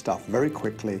decompose that stuff very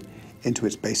quickly into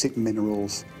its basic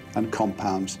minerals and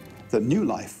compounds that new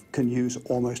life can use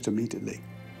almost immediately.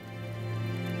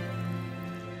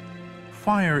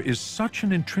 Fire is such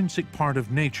an intrinsic part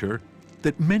of nature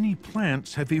that many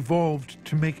plants have evolved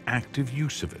to make active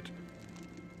use of it,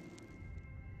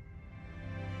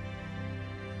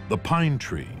 The pine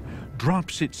tree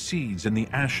drops its seeds in the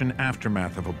ashen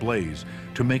aftermath of a blaze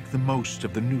to make the most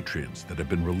of the nutrients that have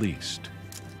been released.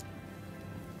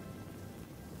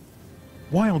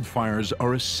 Wildfires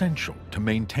are essential to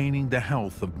maintaining the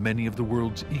health of many of the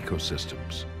world's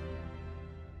ecosystems.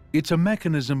 It's a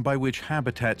mechanism by which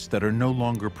habitats that are no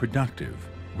longer productive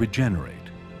regenerate.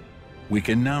 We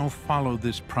can now follow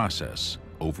this process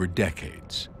over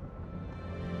decades.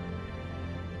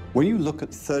 When you look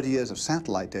at 30 years of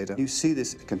satellite data, you see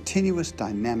this continuous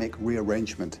dynamic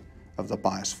rearrangement of the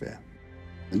biosphere.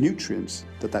 The nutrients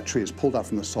that that tree has pulled out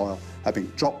from the soil are being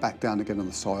dropped back down again in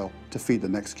the soil to feed the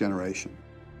next generation.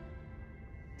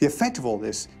 The effect of all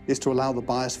this is to allow the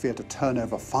biosphere to turn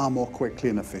over far more quickly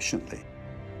and efficiently.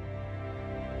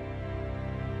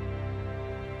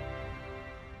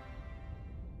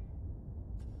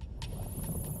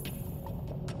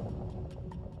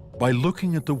 By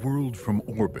looking at the world from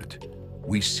orbit,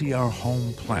 we see our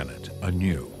home planet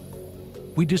anew.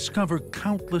 We discover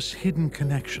countless hidden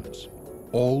connections,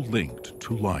 all linked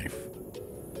to life.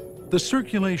 The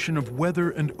circulation of weather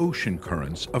and ocean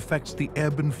currents affects the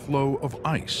ebb and flow of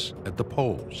ice at the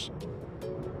poles.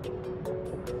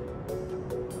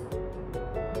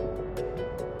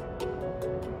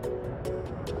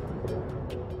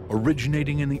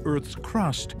 Originating in the Earth's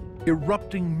crust,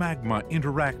 erupting magma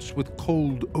interacts with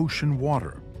cold ocean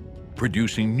water,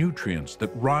 producing nutrients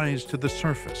that rise to the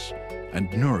surface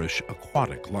and nourish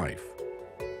aquatic life.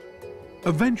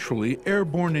 Eventually,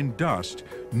 airborne in dust,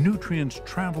 nutrients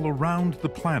travel around the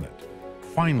planet,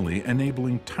 finally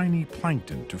enabling tiny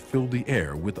plankton to fill the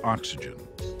air with oxygen.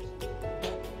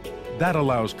 That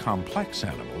allows complex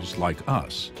animals like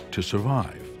us to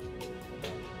survive.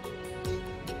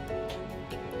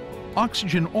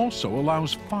 Oxygen also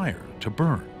allows fire to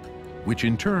burn, which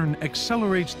in turn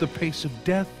accelerates the pace of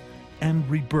death and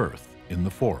rebirth in the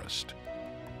forest.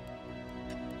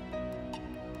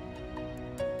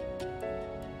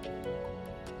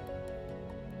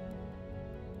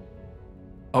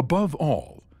 Above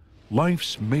all,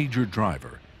 life's major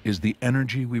driver is the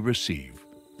energy we receive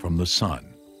from the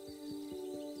sun.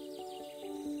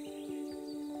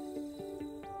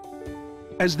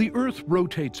 As the Earth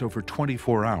rotates over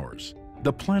 24 hours,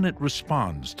 the planet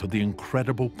responds to the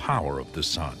incredible power of the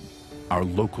sun, our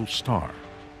local star.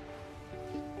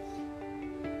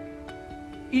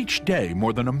 Each day,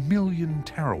 more than 1 million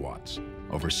terawatts,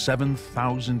 over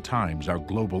 7,000 times our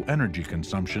global energy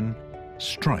consumption,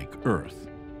 strike Earth.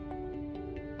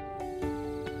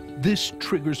 This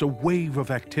triggers a wave of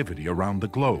activity around the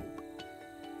globe.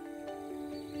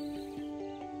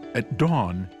 At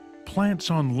dawn,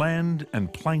 plants on land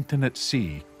and plankton at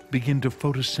sea begin to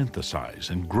photosynthesize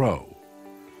and grow.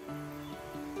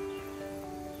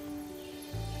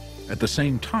 At the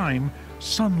same time,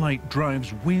 sunlight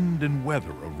drives wind and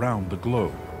weather around the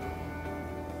globe.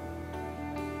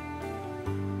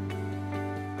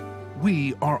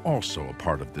 We are also a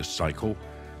part of this cycle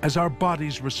as our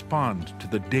bodies respond to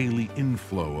the daily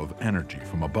inflow of energy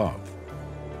from above.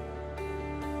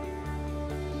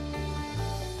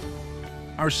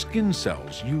 Our skin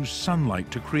cells use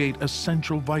sunlight to create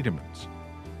essential vitamins.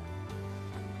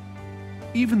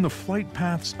 Even the flight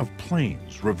paths of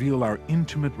planes reveal our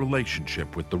intimate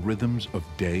relationship with the rhythms of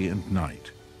day and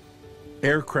night.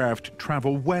 Aircraft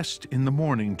travel west in the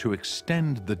morning to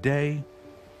extend the day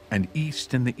and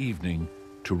east in the evening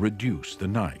to reduce the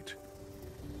night.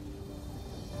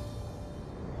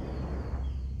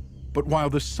 But while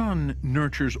the sun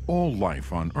nurtures all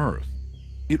life on Earth,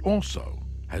 it also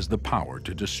has the power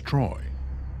to destroy.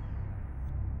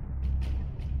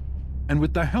 And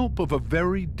with the help of a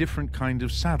very different kind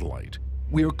of satellite,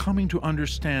 we are coming to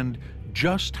understand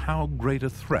just how great a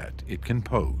threat it can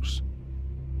pose.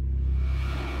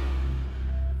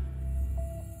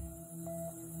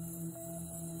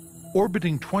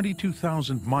 Orbiting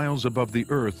 22,000 miles above the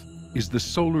Earth is the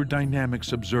Solar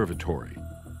Dynamics Observatory.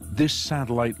 This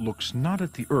satellite looks not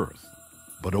at the Earth,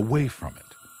 but away from it.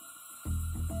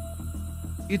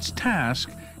 Its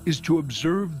task is to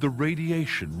observe the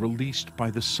radiation released by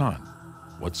the sun,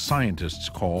 what scientists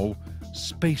call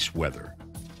space weather.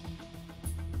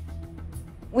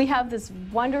 We have this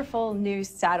wonderful new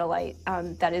satellite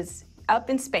that is up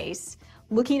in space,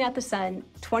 looking at the sun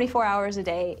 24 hours a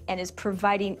day, and is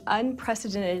providing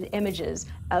unprecedented images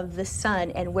of the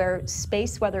sun and where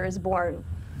space weather is born.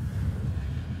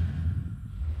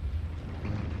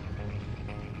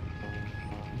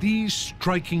 These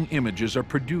striking images are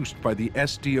produced by the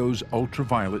SDO's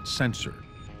ultraviolet sensor,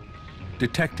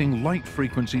 detecting light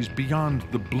frequencies beyond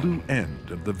the blue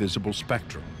end of the visible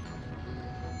spectrum.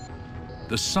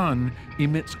 the sun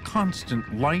emits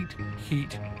constant light,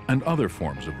 heat, and other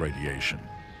forms of radiation,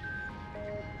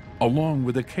 along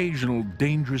with occasional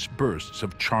dangerous bursts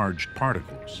of charged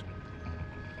particles.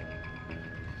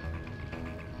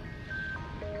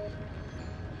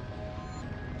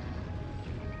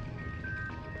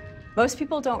 Most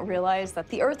people don't realize that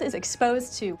the Earth is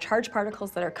exposed to charged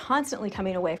particles that are constantly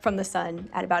coming away from the sun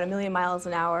at about 1 million miles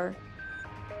an hour.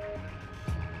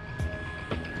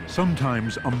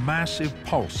 Sometimes a massive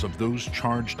pulse of those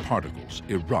charged particles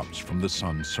erupts from the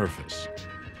sun's surface.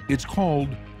 It's called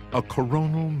a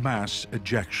coronal mass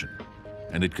ejection,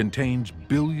 and it contains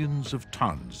billions of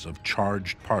tons of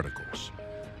charged particles,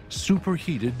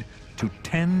 superheated to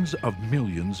tens of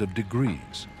millions of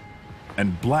degrees,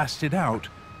 and blasted out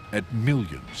at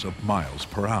millions of miles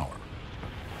per hour.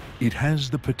 It has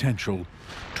the potential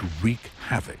to wreak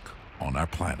havoc on our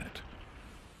planet.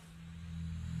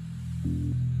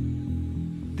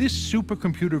 This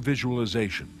supercomputer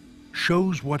visualization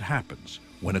shows what happens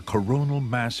when a coronal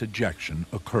mass ejection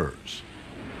occurs.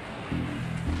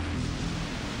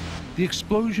 The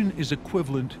explosion is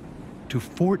equivalent to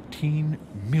 14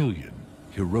 million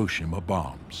Hiroshima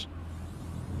bombs.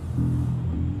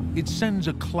 It sends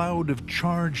a cloud of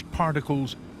charged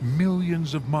particles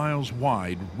millions of miles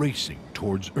wide racing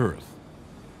towards Earth.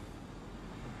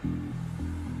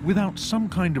 Without some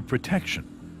kind of protection,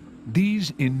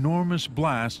 these enormous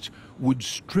blasts would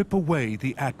strip away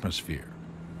the atmosphere,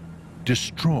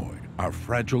 destroy our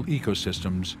fragile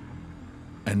ecosystems,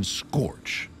 and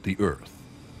scorch the Earth.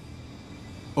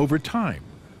 Over time,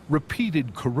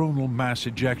 repeated coronal mass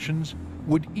ejections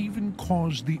would even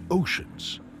cause the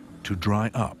oceans to dry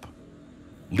up,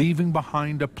 leaving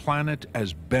behind a planet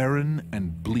as barren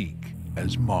and bleak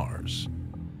as Mars.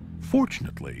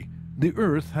 Fortunately, the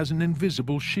Earth has an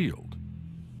invisible shield,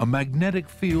 a magnetic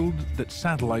field that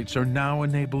satellites are now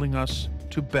enabling us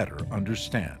to better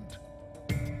understand.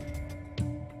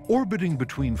 Orbiting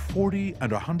between 40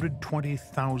 and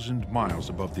 120,000 miles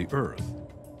above the Earth,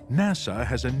 NASA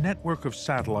has a network of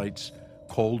satellites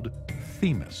called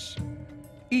THEMIS.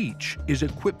 Each is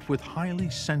equipped with highly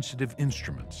sensitive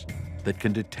instruments that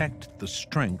can detect the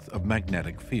strength of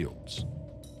magnetic fields.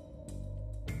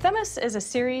 THEMIS is a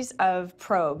series of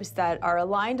probes that are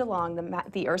aligned along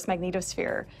the Earth's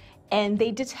magnetosphere, and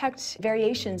they detect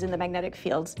variations in the magnetic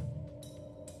fields.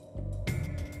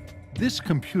 This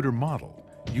computer model,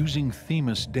 using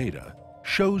THEMIS data,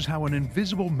 shows how an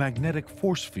invisible magnetic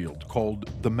force field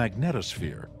called the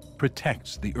magnetosphere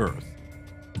protects the Earth.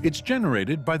 It's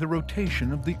generated by the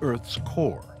rotation of the Earth's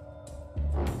core.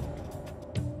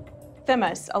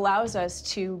 THEMIS allows us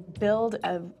to build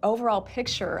an overall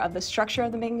picture of the structure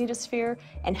of the magnetosphere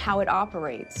and how it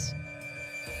operates.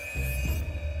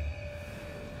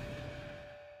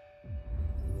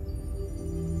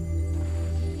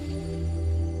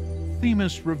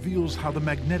 THEMIS reveals how the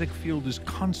magnetic field is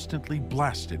constantly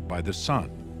blasted by the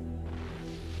sun.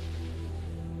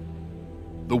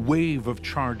 The wave of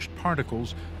charged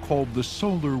particles, called the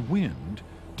solar wind,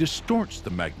 distorts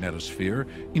the magnetosphere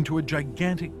into a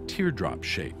gigantic teardrop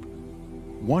shape,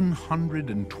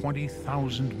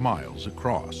 120,000 miles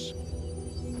across.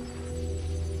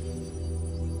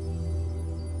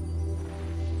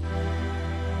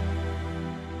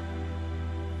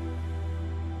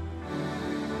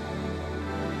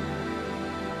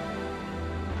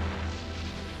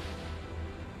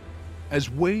 As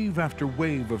wave after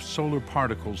wave of solar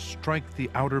particles strike the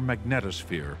outer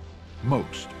magnetosphere,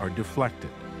 most are deflected.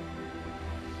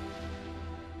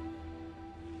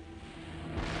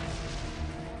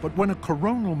 But when a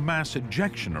coronal mass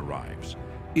ejection arrives,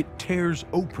 it tears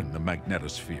open the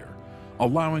magnetosphere,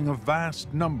 allowing a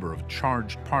vast number of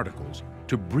charged particles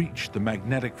to breach the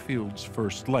magnetic field's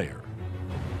first layer.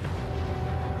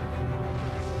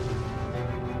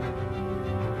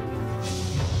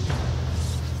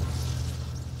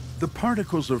 The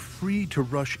particles are free to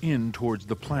rush in towards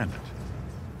the planet,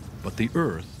 but the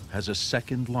Earth has a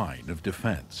second line of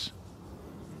defense.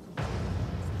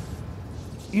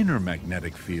 Inner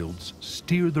magnetic fields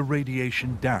steer the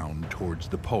radiation down towards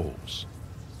the poles.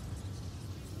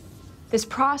 This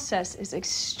process is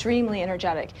extremely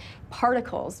energetic.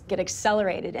 Particles get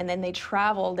accelerated and then they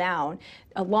travel down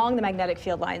along the magnetic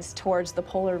field lines towards the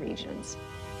polar regions.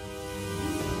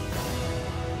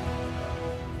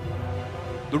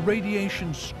 The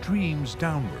radiation streams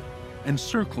downward,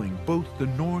 encircling both the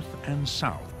north and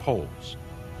south poles,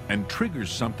 and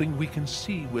triggers something we can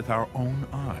see with our own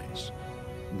eyes.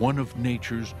 One of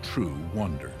nature's true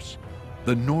wonders,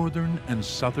 the northern and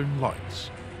southern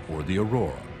lights, or the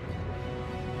aurora.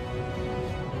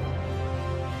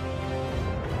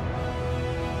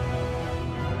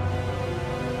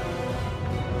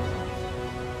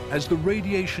 As the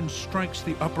radiation strikes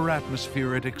the upper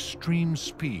atmosphere at extreme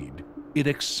speed, it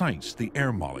excites the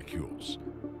air molecules.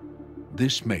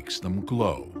 This makes them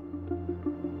glow.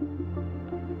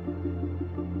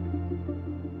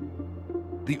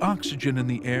 The oxygen in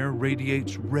the air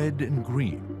radiates red and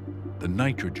green, the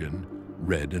nitrogen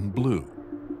red and blue.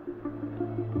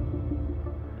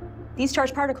 These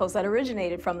charged particles that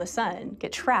originated from the sun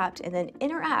get trapped and then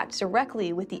interact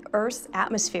directly with the Earth's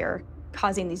atmosphere,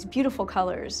 causing these beautiful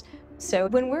colors. So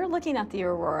when we're looking at the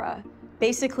aurora,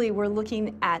 basically we're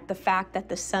looking at the fact that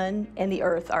the sun and the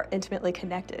Earth are intimately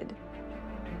connected.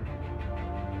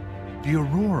 The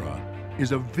aurora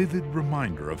is a vivid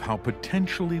reminder of how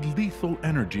potentially lethal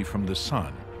energy from the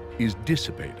sun is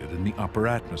dissipated in the upper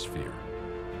atmosphere.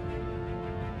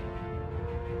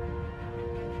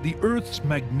 The Earth's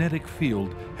magnetic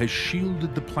field has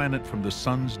shielded the planet from the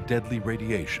sun's deadly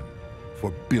radiation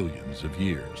for billions of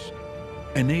years,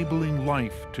 enabling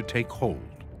life to take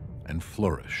hold and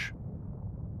flourish.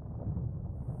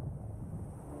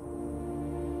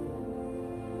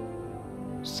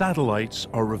 Satellites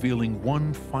are revealing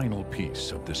one final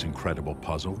piece of this incredible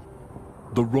puzzle,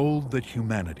 the role that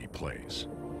humanity plays.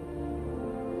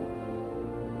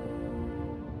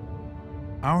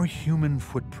 Our human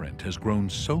footprint has grown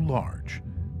so large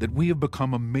that we have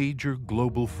become a major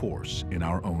global force in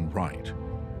our own right.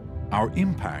 Our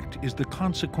impact is the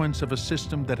consequence of a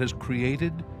system that has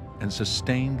created and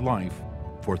sustained life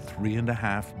for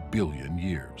 3.5 billion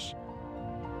years.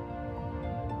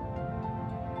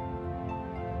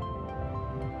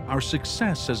 Our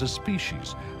success as a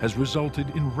species has resulted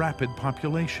in rapid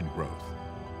population growth.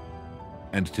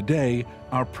 And today,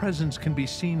 our presence can be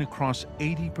seen across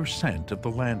 80% of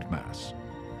the landmass.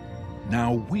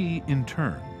 Now we, in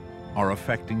turn, are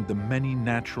affecting the many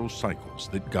natural cycles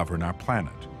that govern our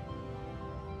planet.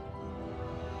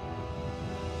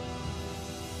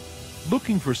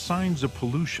 Looking for signs of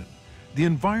pollution, the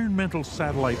environmental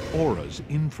satellite Aura's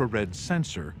infrared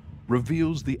sensor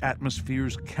reveals the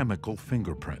atmosphere's chemical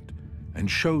fingerprint and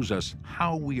shows us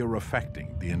how we are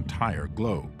affecting the entire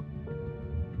globe.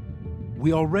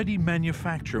 We already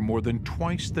manufacture more than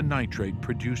twice the nitrate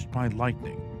produced by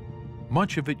lightning,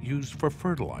 much of it used for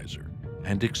fertilizer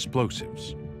and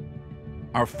explosives.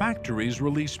 Our factories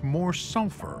release more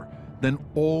sulfur than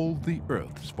all the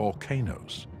Earth's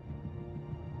volcanoes.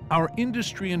 Our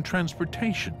industry and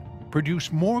transportation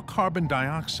produce more carbon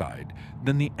dioxide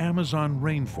than the Amazon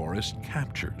rainforest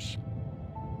captures.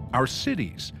 Our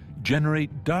cities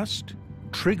generate dust,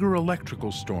 trigger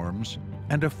electrical storms,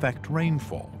 and affect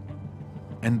rainfall.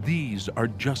 And these are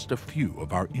just a few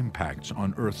of our impacts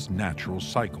on Earth's natural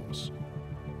cycles.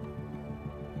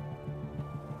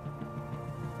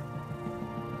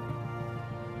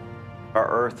 Our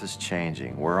Earth is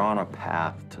changing. We're on a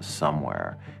path to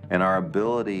somewhere, and our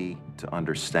ability to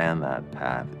understand that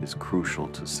path is crucial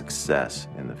to success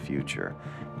in the future.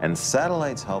 And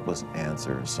satellites help us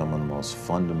answer some of the most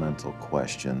fundamental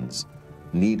questions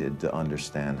needed to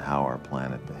understand how our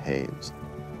planet behaves.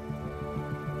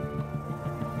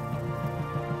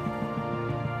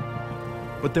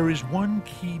 But there is one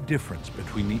key difference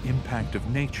between the impact of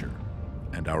nature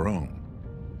and our own.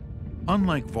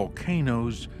 Unlike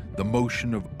volcanoes, the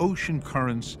motion of ocean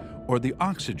currents, or the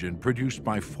oxygen produced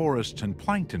by forests and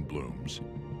plankton blooms,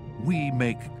 we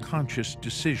make conscious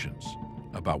decisions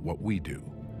about what we do.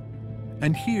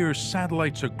 And here,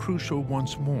 satellites are crucial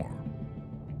once more.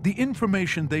 The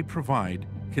information they provide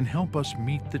can help us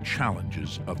meet the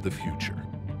challenges of the future.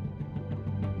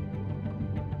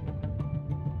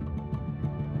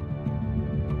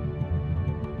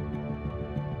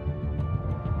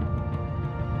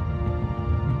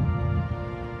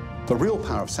 The real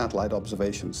power of satellite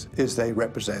observations is they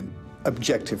represent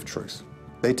objective truth.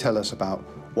 They tell us about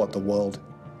what the world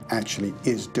actually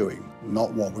is doing,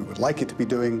 not what we would like it to be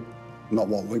doing, not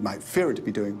what we might fear it to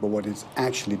be doing, but what it's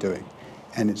actually doing.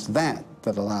 And it's that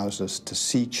that allows us to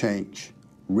see change,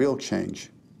 real change,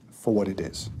 for what it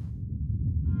is.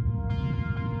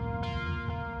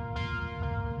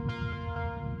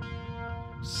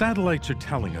 Satellites are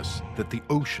telling us that the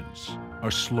oceans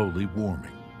are slowly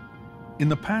warming. In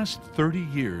the past 30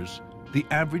 years, the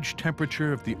average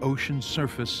temperature of the ocean's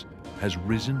surface has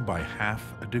risen by ½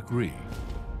 a degree.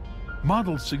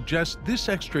 Models suggest this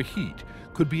extra heat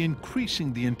could be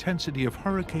increasing the intensity of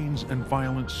hurricanes and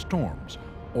violent storms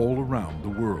all around the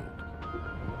world.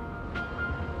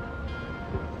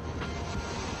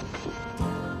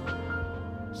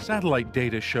 Satellite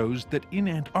data shows that in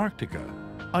Antarctica,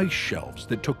 ice shelves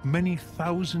that took many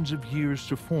thousands of years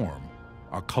to form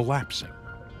are collapsing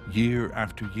year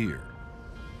after year.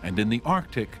 And in the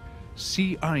Arctic,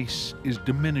 sea ice is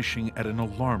diminishing at an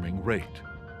alarming rate.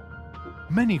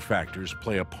 Many factors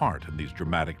play a part in these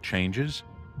dramatic changes,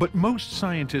 but most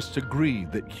scientists agree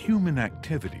that human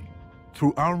activity,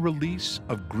 through our release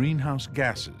of greenhouse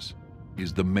gases,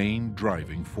 is the main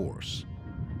driving force.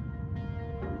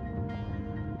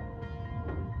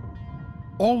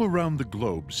 All around the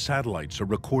globe, satellites are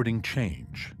recording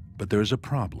change, but there's a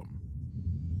problem.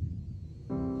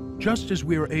 Just as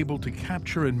we are able to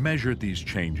capture and measure these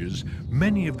changes,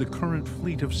 many of the current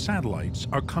fleet of satellites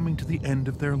are coming to the end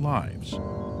of their lives.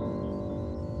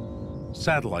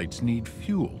 Satellites need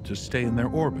fuel to stay in their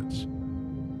orbits.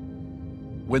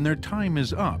 When their time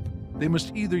is up, they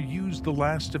must either use the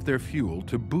last of their fuel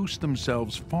to boost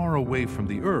themselves far away from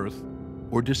the Earth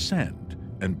or descend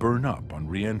and burn up on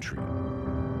re-entry.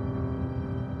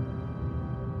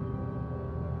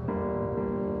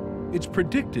 It's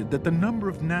predicted that the number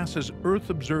of NASA's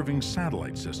Earth-observing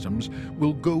satellite systems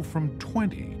will go from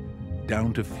 20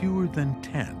 down to fewer than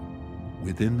 10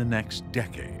 within the next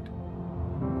decade.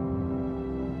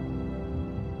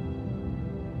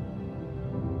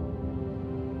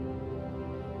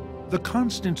 The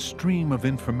constant stream of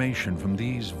information from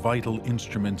these vital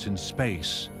instruments in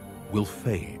space will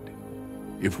fade.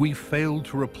 If we fail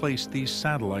to replace these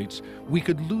satellites, we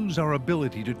could lose our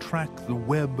ability to track the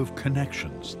web of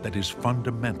connections that is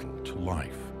fundamental to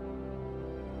life.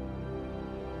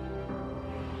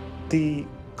 The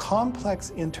complex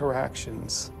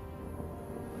interactions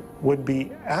would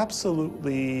be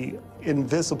absolutely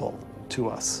invisible to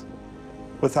us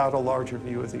without a larger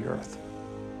view of the Earth.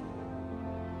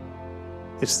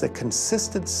 It's the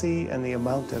consistency and the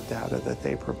amount of data that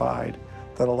they provide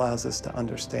that allows us to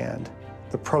understand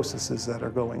the processes that are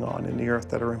going on in the Earth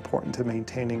that are important to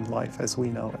maintaining life as we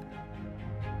know it.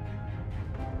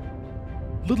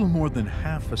 Little more than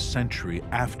half a century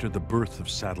after the birth of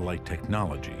satellite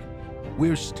technology,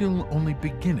 we're still only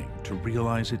beginning to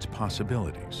realize its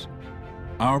possibilities.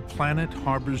 Our planet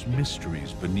harbors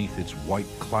mysteries beneath its white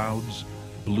clouds,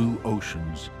 blue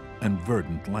oceans, and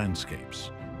verdant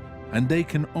landscapes. And they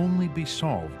can only be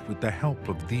solved with the help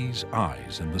of these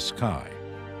eyes in the sky,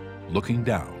 looking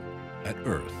down at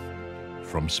Earth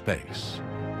from space.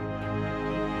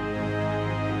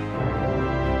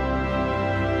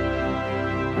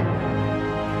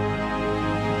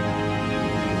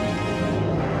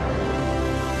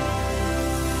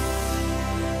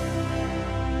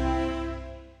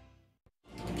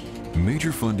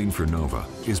 Major funding for NOVA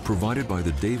is provided by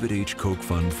the David H. Koch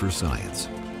Fund for Science,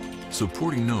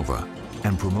 supporting NOVA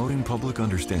and promoting public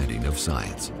understanding of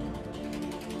science.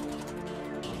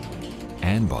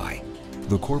 And by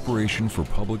the Corporation for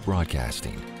Public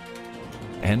Broadcasting,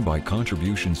 and by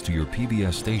contributions to your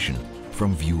PBS station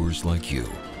from viewers like you.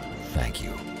 Thank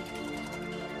you.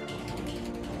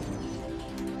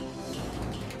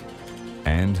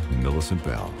 And Millicent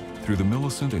Bell, through the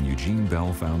Millicent and Eugene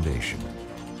Bell Foundation.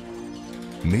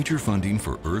 Major funding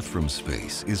for Earth from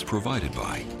Space is provided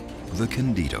by the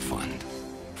Candida Fund,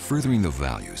 furthering the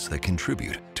values that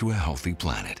contribute to a healthy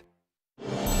planet.